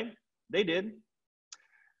 right? They did.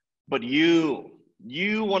 But you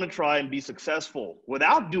want to try and be successful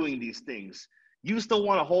without doing these things. You still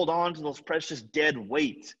want to hold on to those precious dead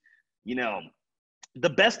weight. The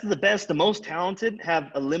best of the best, the most talented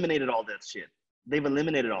have eliminated all that shit. They've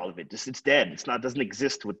eliminated all of it. It's dead. Doesn't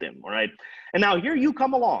exist with them, all right? And now here you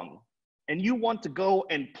come along and you want to go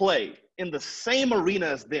and play in the same arena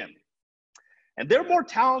as them. And they're more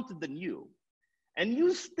talented than you. And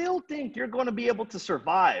you still think you're going to be able to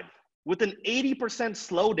survive with an 80%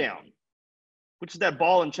 slowdown, which is that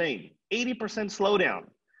ball and chain, 80% slowdown,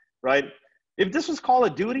 right? If this was Call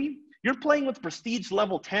of Duty, you're playing with prestige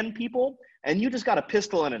level 10 people and you just got a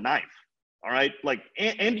pistol and a knife, all right? Like,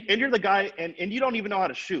 and you're the guy and you don't even know how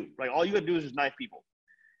to shoot. Like, all you gotta do is just knife people.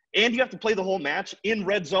 And you have to play the whole match in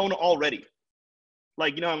red zone already.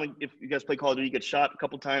 Like, you know, like if you guys play Call of Duty, you get shot a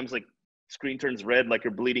couple times, like screen turns red, like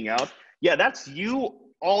you're bleeding out. Yeah, that's you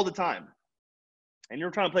all the time. And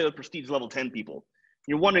you're trying to play with prestige level 10 people.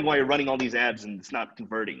 You're wondering why you're running all these ads and it's not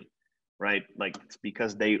converting, right? Like, it's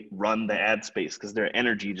because they run the ad space, because their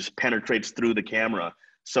energy just penetrates through the camera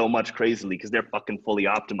so much crazily because they're fucking fully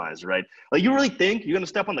optimized, right? Like, you really think you're going to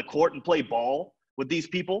step on the court and play ball with these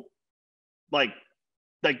people?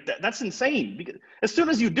 That's insane. Because as soon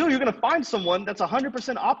as you do, you're going to find someone that's 100%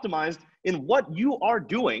 optimized in what you are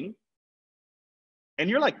doing. And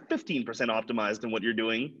you're like 15% optimized in what you're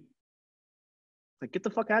doing. Like, get the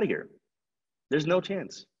fuck out of here. There's no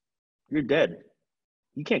chance. You're dead.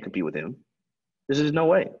 You can't compete with him. There's just no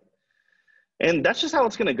way. And that's just how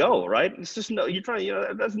it's going to go, right? It's just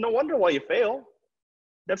that's no wonder why you fail.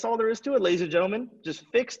 That's all there is to it, ladies and gentlemen. Just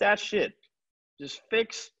fix that shit. Just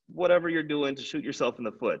fix whatever you're doing to shoot yourself in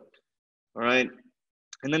the foot. All right.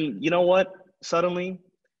 And then, you know what? Suddenly,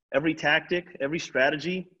 every tactic, every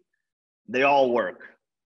strategy, they all work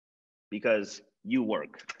because you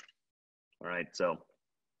work. All right. So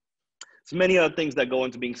many other things that go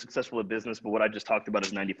into being successful in business, but what I just talked about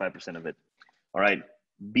is 95% of it. All right.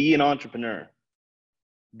 Be an entrepreneur.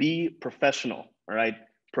 Be professional. All right.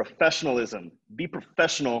 Professionalism. Be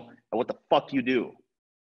professional at what the fuck you do.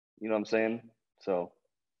 You know what I'm saying? So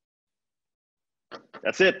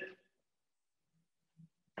that's it.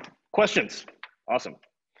 Questions? Awesome.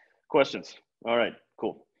 Questions. All right,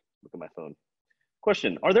 cool. Look at my phone.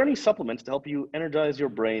 Question, are there any supplements to help you energize your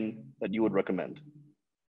brain that you would recommend?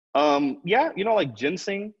 Yeah, you know, like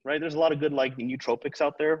ginseng, right? There's a lot of good like nootropics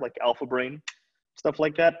out there, like Alpha Brain, stuff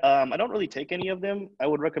like that. I don't really take any of them. I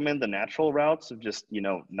would recommend the natural routes of just, you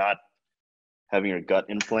know, not having your gut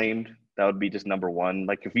inflamed. That would be just number one.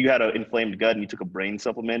 Like if you had an inflamed gut and you took a brain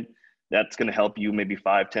supplement, that's going to help you maybe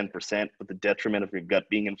 5-10%, but the detriment of your gut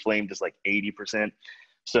being inflamed is like 80%.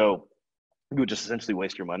 So you would just essentially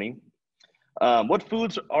waste your money. What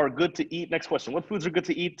foods are good to eat? Next question. What foods are good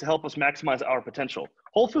to eat to help us maximize our potential?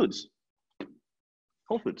 Whole foods.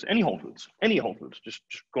 Whole foods. Any whole foods. Any whole foods. Just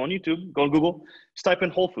go on YouTube, go on Google, just type in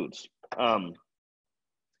whole foods.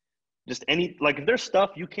 Just any, like if there's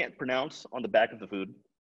stuff you can't pronounce on the back of the food,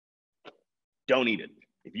 don't eat it.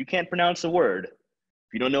 If you can't pronounce a word,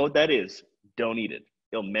 if you don't know what that is, don't eat it.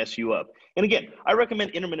 It'll mess you up. And again, I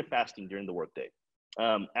recommend intermittent fasting during the workday.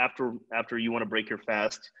 After you want to break your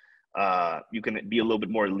fast, you can be a little bit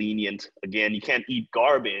more lenient. Again, you can't eat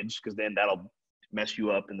garbage because then that'll mess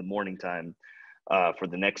you up in the morning time for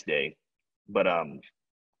the next day. But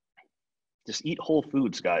just eat whole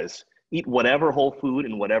foods, guys. Eat whatever whole food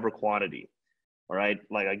in whatever quantity. All right?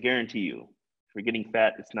 Like I guarantee you, if you're getting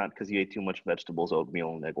fat, it's not because you ate too much vegetables, oatmeal,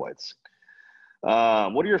 and egg whites.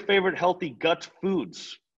 What are your favorite healthy gut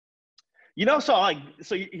foods? You know, so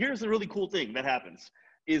here's the really cool thing that happens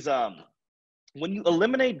is when you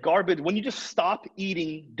eliminate garbage, when you just stop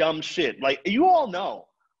eating dumb shit, like you all know,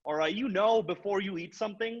 all right, you know before you eat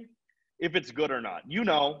something if it's good or not, you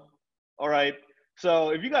know, all right.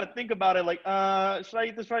 So if you got to think about it, like, should I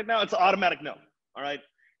eat this right now? It's an automatic no, all right.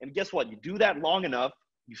 And guess what? You do that long enough,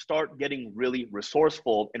 you start getting really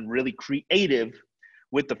resourceful and really creative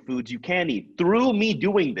with the foods you can eat. Through me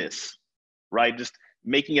doing this, right? Just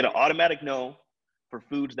making it an automatic no for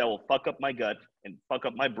foods that will fuck up my gut and fuck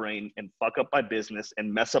up my brain and fuck up my business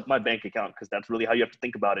and mess up my bank account, because that's really how you have to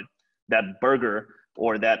think about it. That burger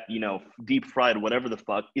or that, you know, deep fried, whatever the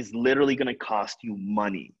fuck, is literally gonna cost you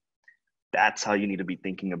money. That's how you need to be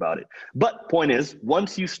thinking about it. But point is,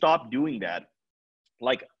 once you stop doing that,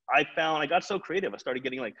 like I got so creative. I started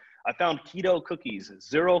getting I found keto cookies,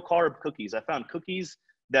 0 carb cookies. I found cookies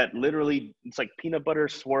that literally, it's like peanut butter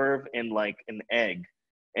swerve and like an egg.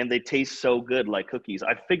 And they taste so good like cookies.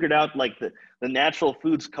 I figured out like the natural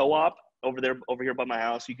foods co-op over here by my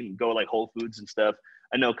house. You can go like Whole Foods and stuff.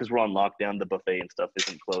 I know because we're on lockdown, the buffet and stuff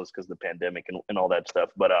isn't closed because of the pandemic and all that stuff.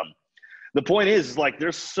 But the point is like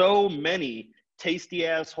there's so many tasty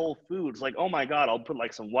ass whole foods. Like, oh my God, I'll put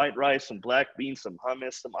like some white rice, some black beans, some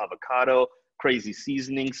hummus, some avocado, crazy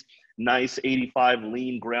seasonings, nice 85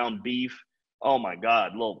 lean ground beef. Oh my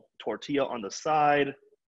God, little tortilla on the side.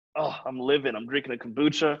 Oh, I'm living. I'm drinking a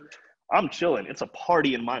kombucha. I'm chilling. It's a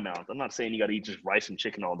party in my mouth. I'm not saying you got to eat just rice and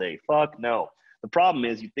chicken all day. Fuck no. The problem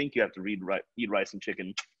is you think you have to eat rice and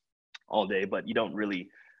chicken all day, but you don't really.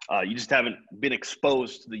 You just haven't been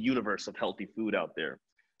exposed to the universe of healthy food out there.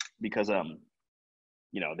 Because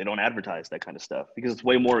they don't advertise that kind of stuff because it's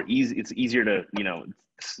way more easy. It's easier to,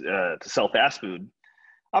 to sell fast food.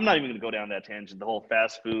 I'm not even going to go down that tangent. The whole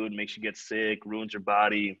fast food makes you get sick, ruins your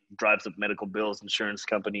body, drives up medical bills, insurance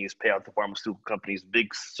companies, pay out the pharmaceutical companies,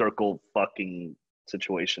 big circle fucking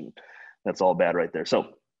situation. That's all bad right there.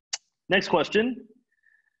 So next question.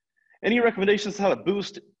 Any recommendations on how to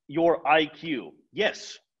boost your IQ?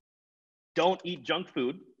 Yes. Don't eat junk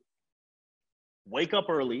food. Wake up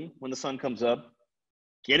early when the sun comes up.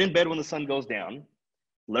 Get in bed when the sun goes down.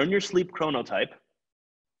 Learn your sleep chronotype.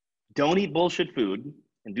 Don't eat bullshit food.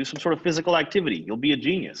 And do some sort of physical activity. You'll be a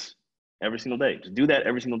genius every single day. Just do that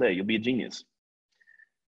every single day. You'll be a genius.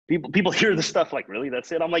 People hear this stuff like, really?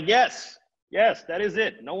 That's it? I'm like, yes, that is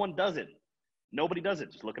it. No one does it. Nobody does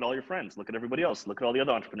it. Just look at all your friends. Look at everybody else. Look at all the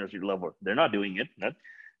other entrepreneurs at your level. They're not doing it.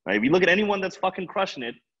 Right? If you look at anyone that's fucking crushing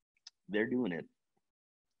it, they're doing it.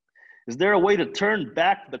 Is there a way to turn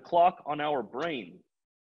back the clock on our brain?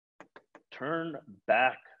 Turn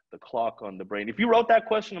back the clock on the brain. If you wrote that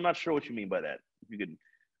question, I'm not sure what you mean by that. If you could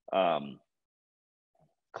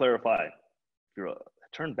clarify. If you're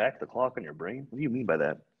turn back the clock on your brain, what do you mean by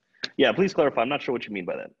that? Yeah, please clarify. I'm not sure what you mean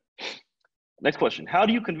by that. Next question. How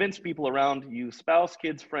do you convince people around you, spouse,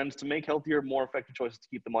 kids, friends, to make healthier, more effective choices to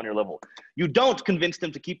keep them on your level? You don't convince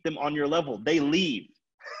them to keep them on your level. They leave.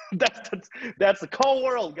 That's the cold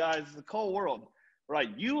world, guys. It's the cold world. Right?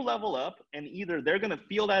 You level up, and either they're going to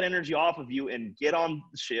feel that energy off of you and get on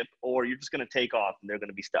the ship, or you're just going to take off and they're going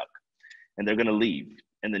to be stuck. And they're going to leave,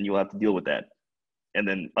 and then you'll have to deal with that. And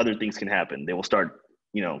then other things can happen. They will start,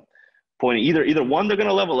 pointing either one, they're going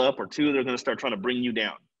to level up, or two, they're going to start trying to bring you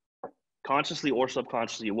down. Consciously or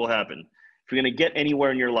subconsciously, it will happen. If you're going to get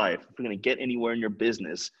anywhere in your life, if you're going to get anywhere in your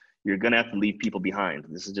business, you're going to have to leave people behind.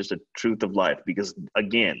 This is just a truth of life because,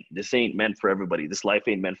 again, this ain't meant for everybody. This life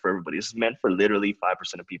ain't meant for everybody. This is meant for literally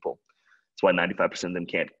 5% of people. That's why 95% of them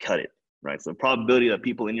can't cut it, right? So the probability that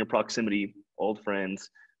people in your proximity, old friends,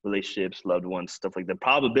 relationships, loved ones, stuff like that, the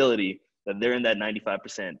probability that they're in that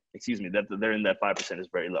 95%, that they're in that 5% is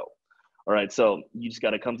very low. All right. So you just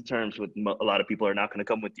got to come to terms with a lot of people are not going to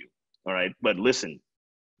come with you. All right. But listen,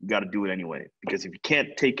 you got to do it anyway, because if you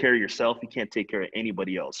can't take care of yourself, you can't take care of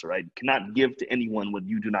anybody else. All right. You cannot give to anyone what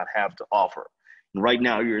you do not have to offer. And right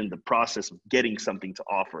now you're in the process of getting something to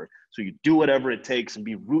offer. So you do whatever it takes and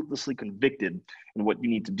be ruthlessly convicted in what you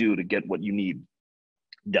need to do to get what you need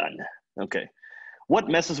done. Okay. What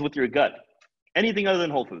messes with your gut? Anything other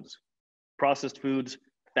than whole foods. Processed foods,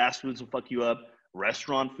 fast foods will fuck you up.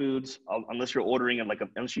 Restaurant foods, unless you're ordering at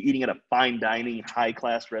unless you're eating at a fine dining, high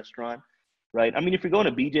class restaurant, right? I mean, if you're going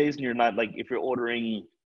to BJ's and you're not if you're ordering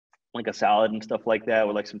like a salad and stuff like that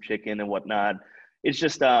with like some chicken and whatnot, it's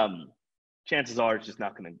just chances are it's just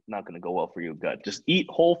not gonna go well for your gut. Just eat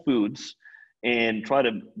whole foods and try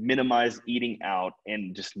to minimize eating out,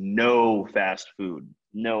 and just no fast food,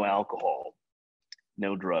 no alcohol,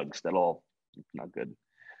 no drugs. That all not good.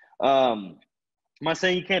 Am I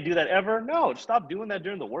saying you can't do that ever? No, just stop doing that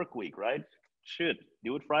during the work week, right? Shit,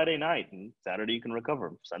 do it Friday night, and Saturday you can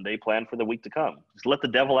recover. Sunday, plan for the week to come. Just let the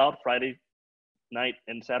devil out Friday night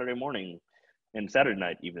and Saturday morning, and Saturday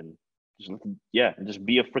night even. And just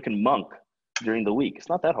be a freaking monk during the week. It's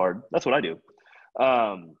not that hard. That's what I do.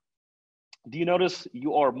 Do you notice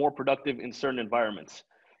you are more productive in certain environments?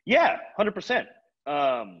 Yeah, 100%.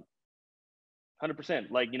 100%.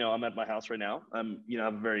 Like, I'm at my house right now. I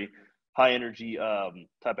have a very high energy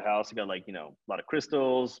type of house. I got a lot of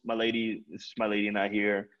crystals. My lady and I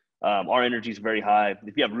here. Our energy is very high.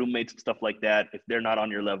 If you have roommates and stuff like that, if they're not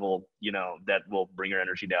on your level, that will bring your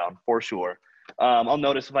energy down for sure. I'll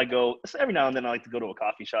notice if I go, every now and then I like to go to a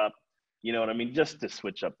coffee shop, you know what I mean? Just to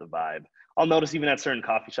switch up the vibe. I'll notice even at certain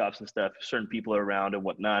coffee shops and stuff, certain people are around and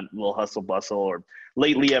whatnot, a little hustle bustle, or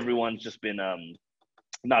lately everyone's just been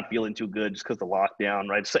not feeling too good just because the lockdown,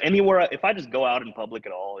 right? So anywhere, if I just go out in public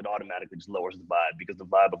at all, it automatically just lowers the vibe, because the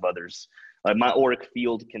vibe of others, my auric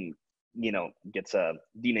field can, gets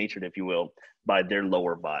denatured, if you will, by their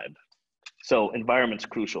lower vibe. So environment's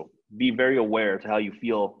crucial. Be very aware to how you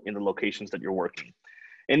feel in the locations that you're working.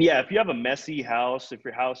 And yeah, if you have a messy house, if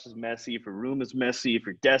your house is messy, if your room is messy, if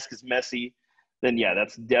your desk is messy, then yeah,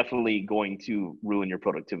 that's definitely going to ruin your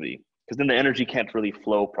productivity, because then the energy can't really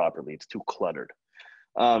flow properly. It's too cluttered.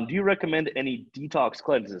 Do you recommend any detox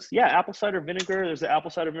cleanses? Yeah, apple cider vinegar. There's the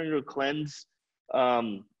apple cider vinegar cleanse.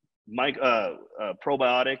 Probiotic.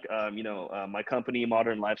 My company,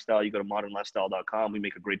 Modern Lifestyle. You go to modernlifestyle.com. We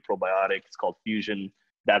make a great probiotic. It's called Fusion.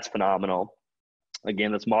 That's phenomenal.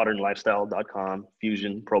 Again, that's modernlifestyle.com.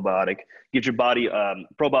 Fusion probiotic. Gives your body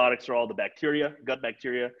probiotics are all the bacteria, gut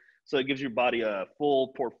bacteria, So it gives your body a full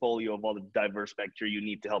portfolio of all the diverse bacteria you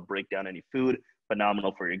need to help break down any food.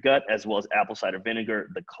 Phenomenal for your gut, as well as apple cider vinegar.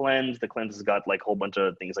 The cleanse has got like a whole bunch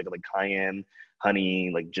of things like cayenne,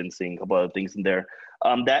 honey, like ginseng, a couple other things in there.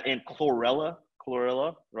 That and chlorella,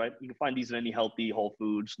 right? You can find these in any healthy Whole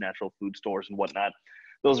Foods, natural food stores and whatnot.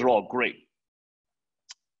 Those are all great.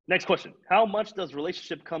 Next question. How much does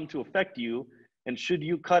relationship come to affect you, and should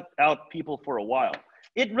you cut out people for a while?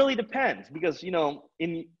 It really depends, because,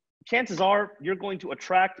 chances are you're going to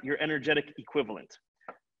attract your energetic equivalent.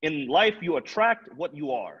 In life, you attract what you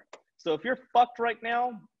are. So if you're fucked right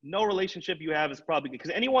now, no relationship you have is probably, because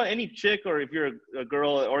any chick, or if you're a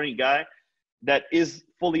girl or any guy that is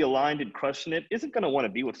fully aligned and crushing it, isn't going to want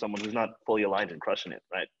to be with someone who's not fully aligned and crushing it,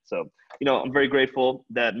 right? So, I'm very grateful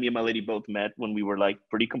that me and my lady both met when we were like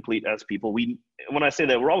pretty complete as people. When I say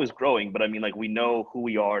that, we're always growing, but I mean, like, we know who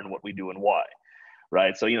we are and what we do and why,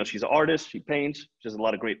 right? So, she's an artist, she paints, she has a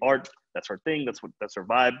lot of great art. That's her thing. That's her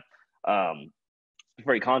vibe.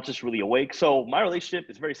 Very conscious, really awake. So my relationship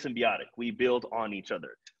is very symbiotic. We build on each other.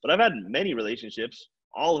 But I've had many relationships,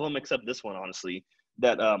 all of them except this one, honestly,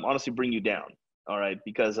 that honestly bring you down. All right,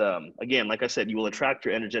 because again, like I said, you will attract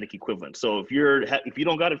your energetic equivalent. So if you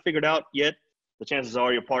don't got it figured out yet, the chances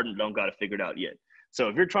are your partner don't got it figured out yet. So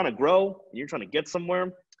if you're trying to grow and you're trying to get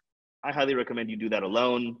somewhere, I highly recommend you do that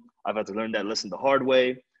alone. I've had to learn that lesson the hard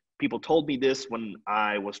way. People told me this when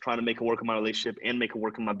I was trying to make it work in my relationship and make it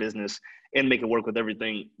work in my business and make it work with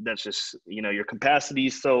everything. That's just, your capacity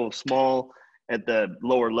is so small at the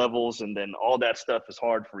lower levels. And then all that stuff is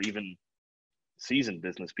hard for even seasoned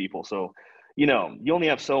business people. So, you only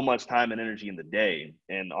have so much time and energy in the day.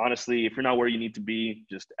 And honestly, if you're not where you need to be,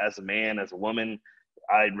 just as a man, as a woman,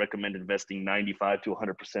 I'd recommend investing 95 to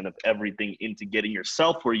 100% of everything into getting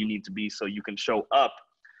yourself where you need to be, so you can show up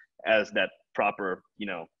as that proper,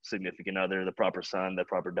 significant other, the proper son, the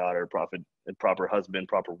proper daughter, proper husband,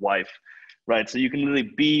 proper wife, right? So you can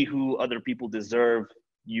really be who other people deserve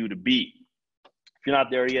you to be. If you're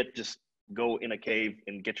not there yet, just go in a cave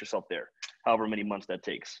and get yourself there, however many months that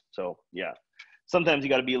takes. So yeah, sometimes you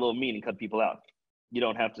got to be a little mean and cut people out. You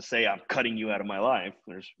don't have to say, I'm cutting you out of my life.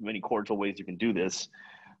 There's many cordial ways you can do this.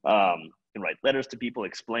 You can write letters to people,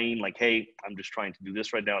 explain like, hey, I'm just trying to do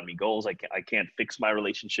this right now and meet goals. I can't fix my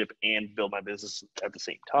relationship and build my business at the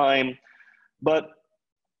same time. But,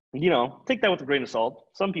 take that with a grain of salt.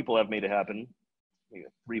 Some people have made it happen.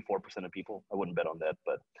 3-4% of people. I wouldn't bet on that.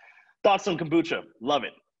 But thoughts on kombucha? Love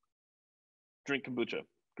it. Drink kombucha.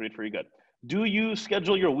 Great for your gut. Do you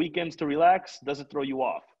schedule your weekends to relax? Does it throw you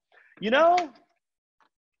off?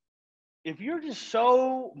 If you're just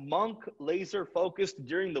so monk laser focused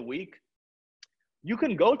during the week, you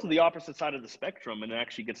can go to the opposite side of the spectrum and it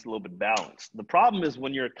actually gets a little bit balanced. The problem is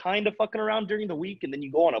when you're kind of fucking around during the week and then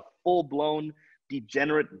you go on a full blown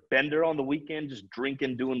degenerate bender on the weekend, just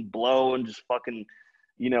drinking, doing blow and just fucking,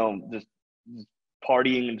 just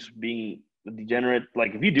partying and just being a degenerate.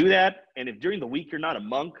 Like if you do that, and if during the week you're not a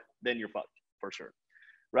monk, then you're fucked for sure,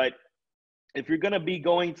 right? If you're going to be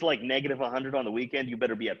going to like negative 100 on the weekend, you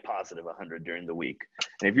better be at positive 100 during the week.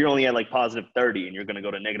 And if you're only at like positive 30 and you're going to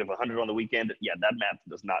go to negative 100 on the weekend, yeah, that math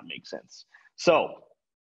does not make sense. So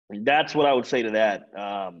that's what I would say to that.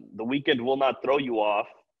 The weekend will not throw you off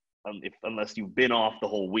unless you've been off the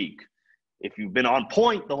whole week. If you've been on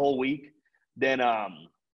point the whole week, then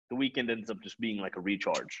the weekend ends up just being like a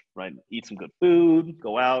recharge, right? Eat some good food,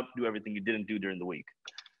 go out, do everything you didn't do during the week,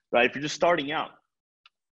 right? If you're just starting out,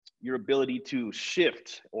 your ability to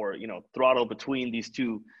shift or throttle between these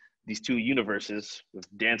two universes, with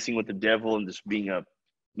dancing with the devil and just being a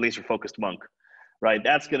laser focused monk, right?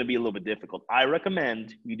 That's going to be a little bit difficult. I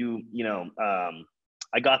recommend you do,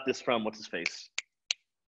 I got this from what's his face,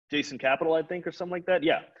 Jason Capital, I think, or something like that.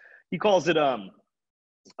 Yeah, he calls it you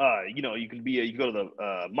go to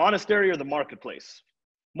the monastery or the marketplace.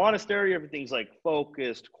 Monastery, everything's like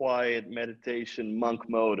focused, quiet, meditation, monk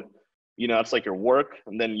mode. It's like your work.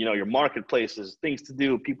 And then, your marketplace is things to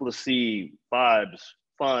do, people to see, vibes,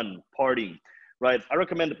 fun, party, right? I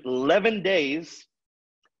recommend 11 days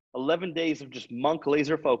of just monk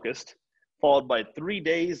laser focused, followed by 3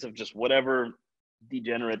 days of just whatever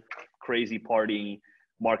degenerate, crazy partying,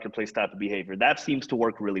 marketplace type of behavior. That seems to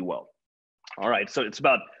work really well. All right. So it's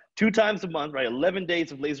about 2 times a month, right? 11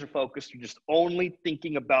 days of laser focused. You're just only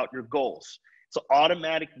thinking about your goals. So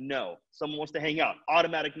automatic no. Someone wants to hang out,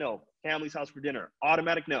 automatic no. Family's house for dinner,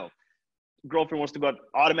 automatic no. Girlfriend wants to go out,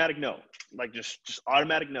 automatic no. Like just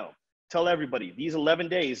automatic no. Tell everybody, these 11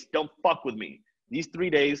 days, don't fuck with me. These 3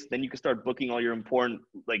 days, then you can start booking all your important,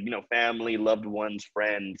 family, loved ones,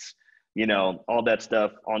 friends, all that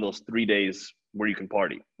stuff on those 3 days where you can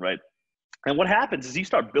party, right? And what happens is you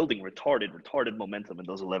start building retarded momentum in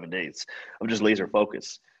those 11 days of just laser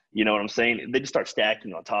focus. You know what I'm saying? They just start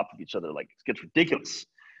stacking on top of each other. Like, it gets ridiculous,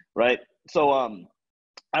 right? So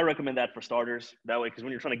I recommend that for starters. That way, because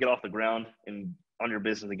when you're trying to get off the ground and on your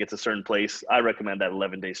business and get to a certain place, I recommend that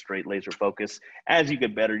 11-day straight laser focus. As you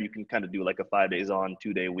get better, you can kind of do like a 5 days on,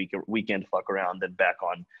 2-day weekend fuck around, then back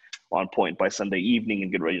on point by Sunday evening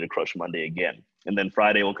and get ready to crush Monday again. And then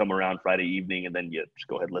Friday will come around Friday evening, and then you just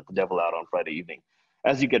go ahead and let the devil out on Friday evening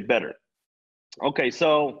as you get better. Okay,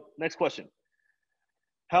 so next question.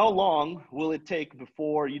 How long will it take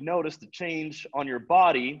before you notice the change on your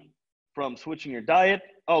body from switching your diet?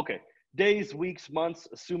 Okay, days, weeks, months,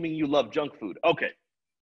 assuming you love junk food. Okay,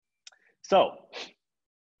 so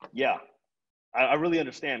yeah, I really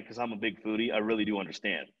understand because I'm a big foodie. I really do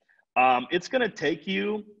understand. It's going to take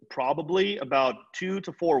you probably about 2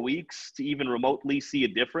 to 4 weeks to even remotely see a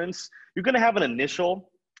difference. You're going to have an initial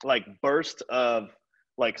like burst of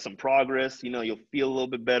like some progress. You know, you'll feel a little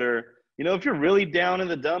bit better. You know, if you're really down in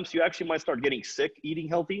the dumps, you actually might start getting sick eating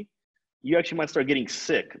healthy. You actually might start getting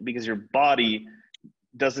sick because your body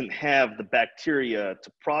doesn't have the bacteria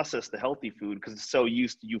to process the healthy food because it's so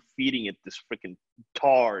used to you feeding it this freaking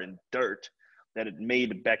tar and dirt that it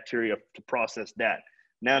made the bacteria to process that.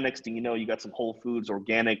 Now, next thing you know, you got some whole foods,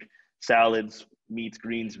 organic salads, meats,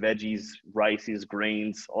 greens, veggies, rices,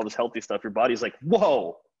 grains, all this healthy stuff. Your body's like,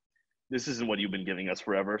 whoa, this isn't what you've been giving us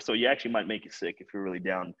forever. So you actually might make you sick if you're really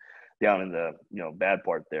down in the, you know, bad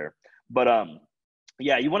part there. But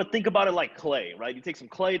yeah, you want to think about it like clay, right? You take some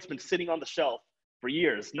clay, it's been sitting on the shelf for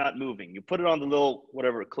years, not moving. You put it on the little,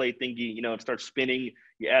 whatever, clay thingy, you know, it starts spinning.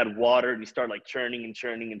 You add water and you start like churning and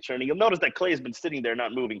churning and churning. You'll notice that clay has been sitting there,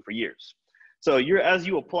 not moving for years. So as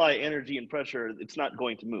you apply energy and pressure, it's not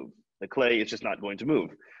going to move. The clay is just not going to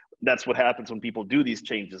move. That's what happens when people do these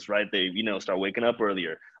changes, right? They, you know, start waking up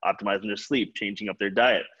earlier, optimizing their sleep, changing up their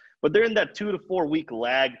diet. But they're in that 2 to 4 week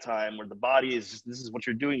lag time where the body is just, this is what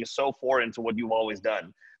you're doing is so foreign to what you've always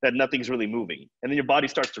done that nothing's really moving. And then your body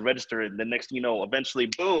starts to register it. And the next thing you know, eventually,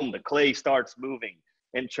 boom, the clay starts moving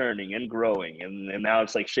and churning and growing. And now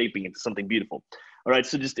it's like shaping into something beautiful. All right,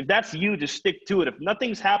 so just if that's you, just stick to it. If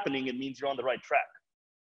nothing's happening, it means you're on the right track.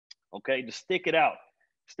 Okay, just stick it out.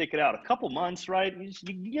 Stick it out. A couple months, right?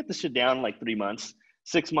 You get the shit down in like 3 months.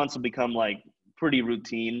 6 months will become like pretty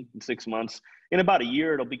routine in 6 months. In about a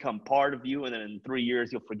year, it'll become part of you. And then in 3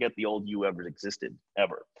 years, you'll forget the old you ever existed,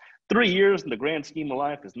 ever. 3 years in the grand scheme of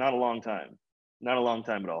life is not a long time. Not a long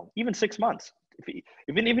time at all. Even 6 months.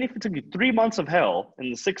 Even if it took you 3 months of hell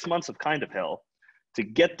and 6 months of kind of hell to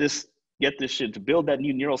get this shit, to build that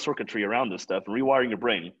new neural circuitry around this stuff and rewiring your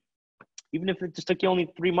brain, even if it just took you only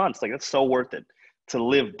 3 months, like that's so worth it to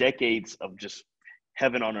live decades of just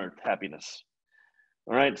heaven on earth happiness.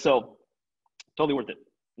 All right, so totally worth it.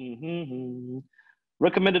 Mm-hmm.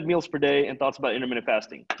 Recommended meals per day and thoughts about intermittent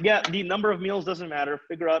fasting. Yeah, the number of meals doesn't matter.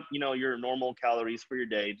 Figure out, you know, your normal calories for your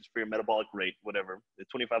day, just for your metabolic rate, whatever. It's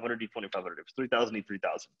 2,500, eat 2,500. If it's 3,000, eat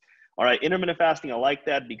 3,000. All right, intermittent fasting, I like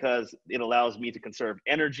that because it allows me to conserve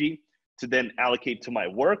energy to then allocate to my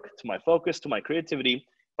work, to my focus, to my creativity.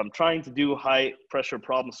 If I'm trying to do high pressure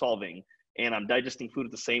problem solving and I'm digesting food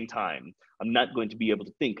at the same time, I'm not going to be able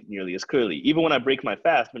to think nearly as clearly. Even when I break my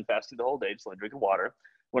fast, I've been fasting the whole day, just only drinking water.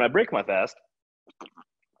 When I break my fast,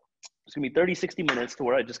 it's going to be 30, 60 minutes to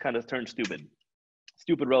where I just kind of turn stupid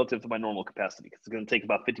relative to my normal capacity. Because it's going to take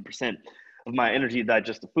about 50% of my energy to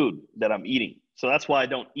digest the food that I'm eating. So that's why I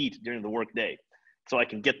don't eat during the work day. So I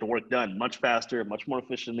can get the work done much faster, much more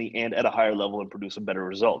efficiently, and at a higher level and produce a better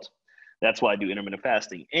result. That's why I do intermittent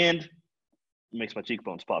fasting. And it makes my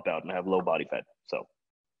cheekbones pop out and I have low body fat. So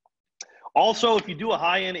also, if you do a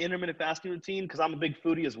high-end intermittent fasting routine, because I'm a big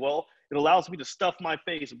foodie as well, it allows me to stuff my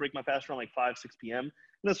face and break my fast around like 5, 6 p.m.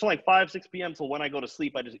 And it's from like 5, 6 p.m. till when I go to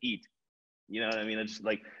sleep, I just eat. You know what I mean? I just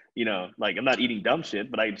like, you know, like I'm not eating dumb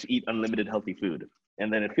shit, but I just eat unlimited healthy food.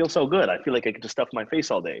 And then it feels so good. I feel like I could just stuff my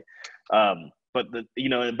face all day. But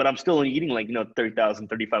I'm still only eating like, 30,000,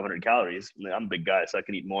 3,500 calories. I'm a big guy, so I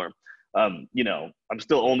can eat more. I'm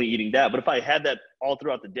still only eating that. But if I had that all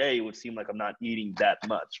throughout the day, it would seem like I'm not eating that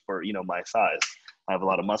much for, my size. I have a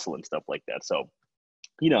lot of muscle and stuff like that. So,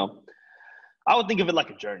 I would think of it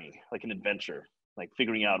like a journey, like an adventure, like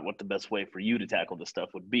figuring out what the best way for you to tackle this stuff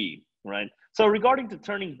would be, right? So regarding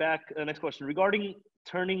turning back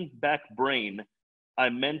brain, I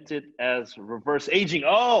meant it as reverse aging.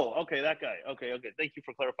 Oh, okay, that guy. Okay. Thank you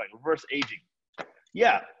for clarifying. Reverse aging.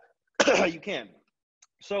 Yeah, you can.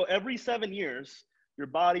 So every 7 years, your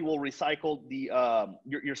body will recycle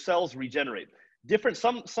your cells regenerate.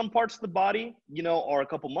 Some parts of the body, are a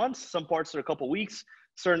couple months. Some parts are a couple weeks.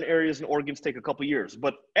 certain areas and organs take a couple years,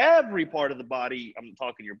 but every part of the body, I'm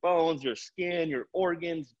talking your bones, your skin, your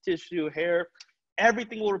organs, tissue, hair,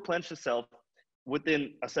 everything will replenish itself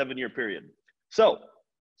within a 7-year period. So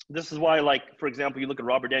this is why, like, for example, you look at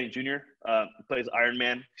Robert Downey Jr., he plays Iron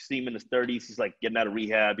Man. You see him in his 30s. He's like getting out of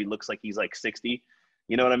rehab. He looks like he's like 60.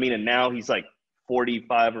 You know what I mean? And now he's like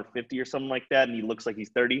 45 or 50 or something like that. And he looks like he's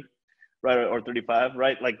 30, right? Or 35,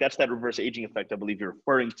 right? Like that's that reverse aging effect I believe you're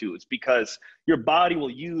referring to. It's because your body will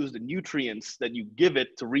use the nutrients that you give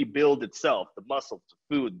it to rebuild itself, the muscles, the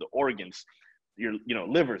food, the organs, your, you know,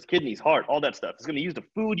 livers, kidneys, heart, all that stuff. It's going to use the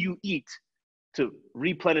food you eat to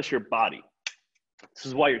replenish your body. This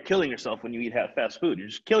is why you're killing yourself when you eat fast food. You're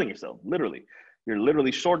just killing yourself, literally. You're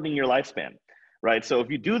literally shortening your lifespan, right? So if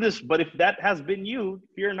you do this, but if that has been you,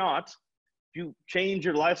 fear not. If you change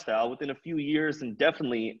your lifestyle within a few years, and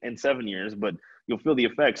definitely in 7 years, but you'll feel the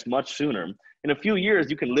effects much sooner. In a few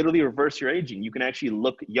years, you can literally reverse your aging. You can actually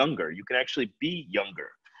look younger. You can actually be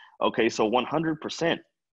younger. Okay, so 100%, 100%,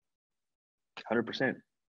 you can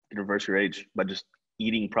reverse your age by just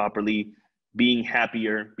eating properly, being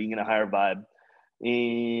happier, being in a higher vibe.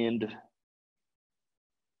 And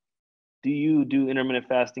do you do intermittent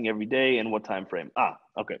fasting every day, and what time frame?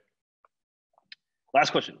 Okay.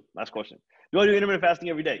 Last question. Do I do intermittent fasting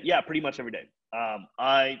every day? Yeah, pretty much every day.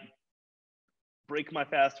 I break my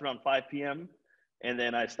fast around 5 p.m. and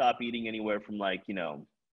then I stop eating anywhere from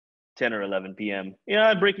 10 or 11 p.m.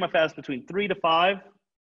 I break my fast between 3 to 5,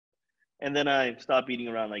 and then I stop eating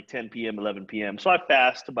around 10 p.m., 11 p.m. So I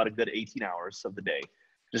fast about a good 18 hours of the day.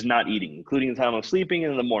 Just not eating, including the time of sleeping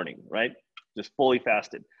and in the morning, right? Just fully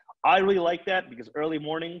fasted. I really like that because early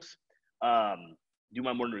mornings, do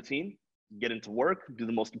my morning routine, get into work, do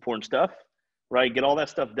the most important stuff, right? Get all that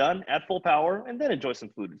stuff done at full power, and then enjoy some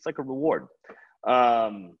food. It's like a reward.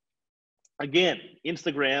 Again,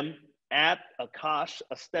 Instagram at Akash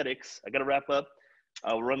Aesthetics. I got to wrap up.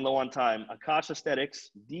 I'll run low on time. Akash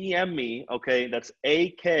Aesthetics, DM me, okay? That's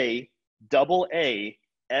AKAASH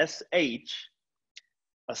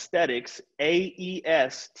Aesthetics,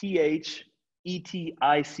 AESTHETICS,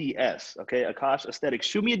 okay? Akash Aesthetics.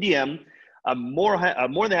 Shoot me a DM. I'm more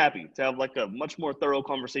than happy to have a much more thorough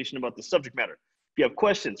conversation about the subject matter. If you have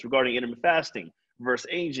questions regarding intermittent fasting, reverse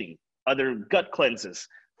aging, other gut cleanses,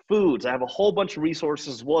 foods, I have a whole bunch of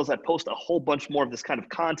resources, as well as I post a whole bunch more of this kind of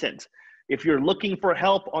content. If you're looking for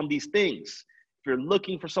help on these things, if you're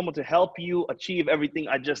looking for someone to help you achieve everything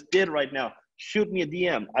I just did right now, shoot me a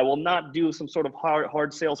DM. I will not do some sort of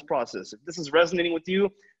hard sales process. If this is resonating with you,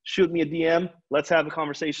 shoot me a DM. Let's have a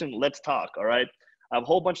conversation. Let's talk, all right? I have a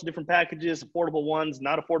whole bunch of different packages, affordable ones,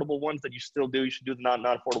 not affordable ones that you still do. You should do the not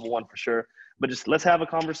affordable one for sure. But just let's have a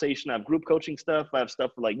conversation. I have group coaching stuff. I have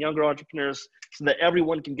stuff for younger entrepreneurs so that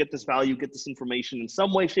everyone can get this value, get this information in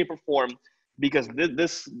some way, shape, or form. Because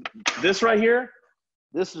this right here,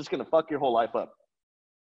 this is just going to fuck your whole life up.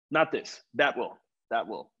 Not this. That will.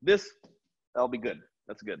 This, that'll be good.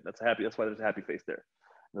 That's good. That's why there's a happy face there.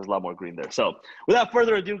 There's a lot more green there. So without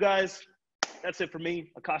further ado, guys, that's it for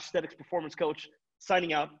me. Akash Aesthetics Performance Coach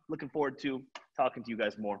signing out. Looking forward to talking to you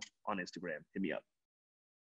guys more on Instagram. Hit me up.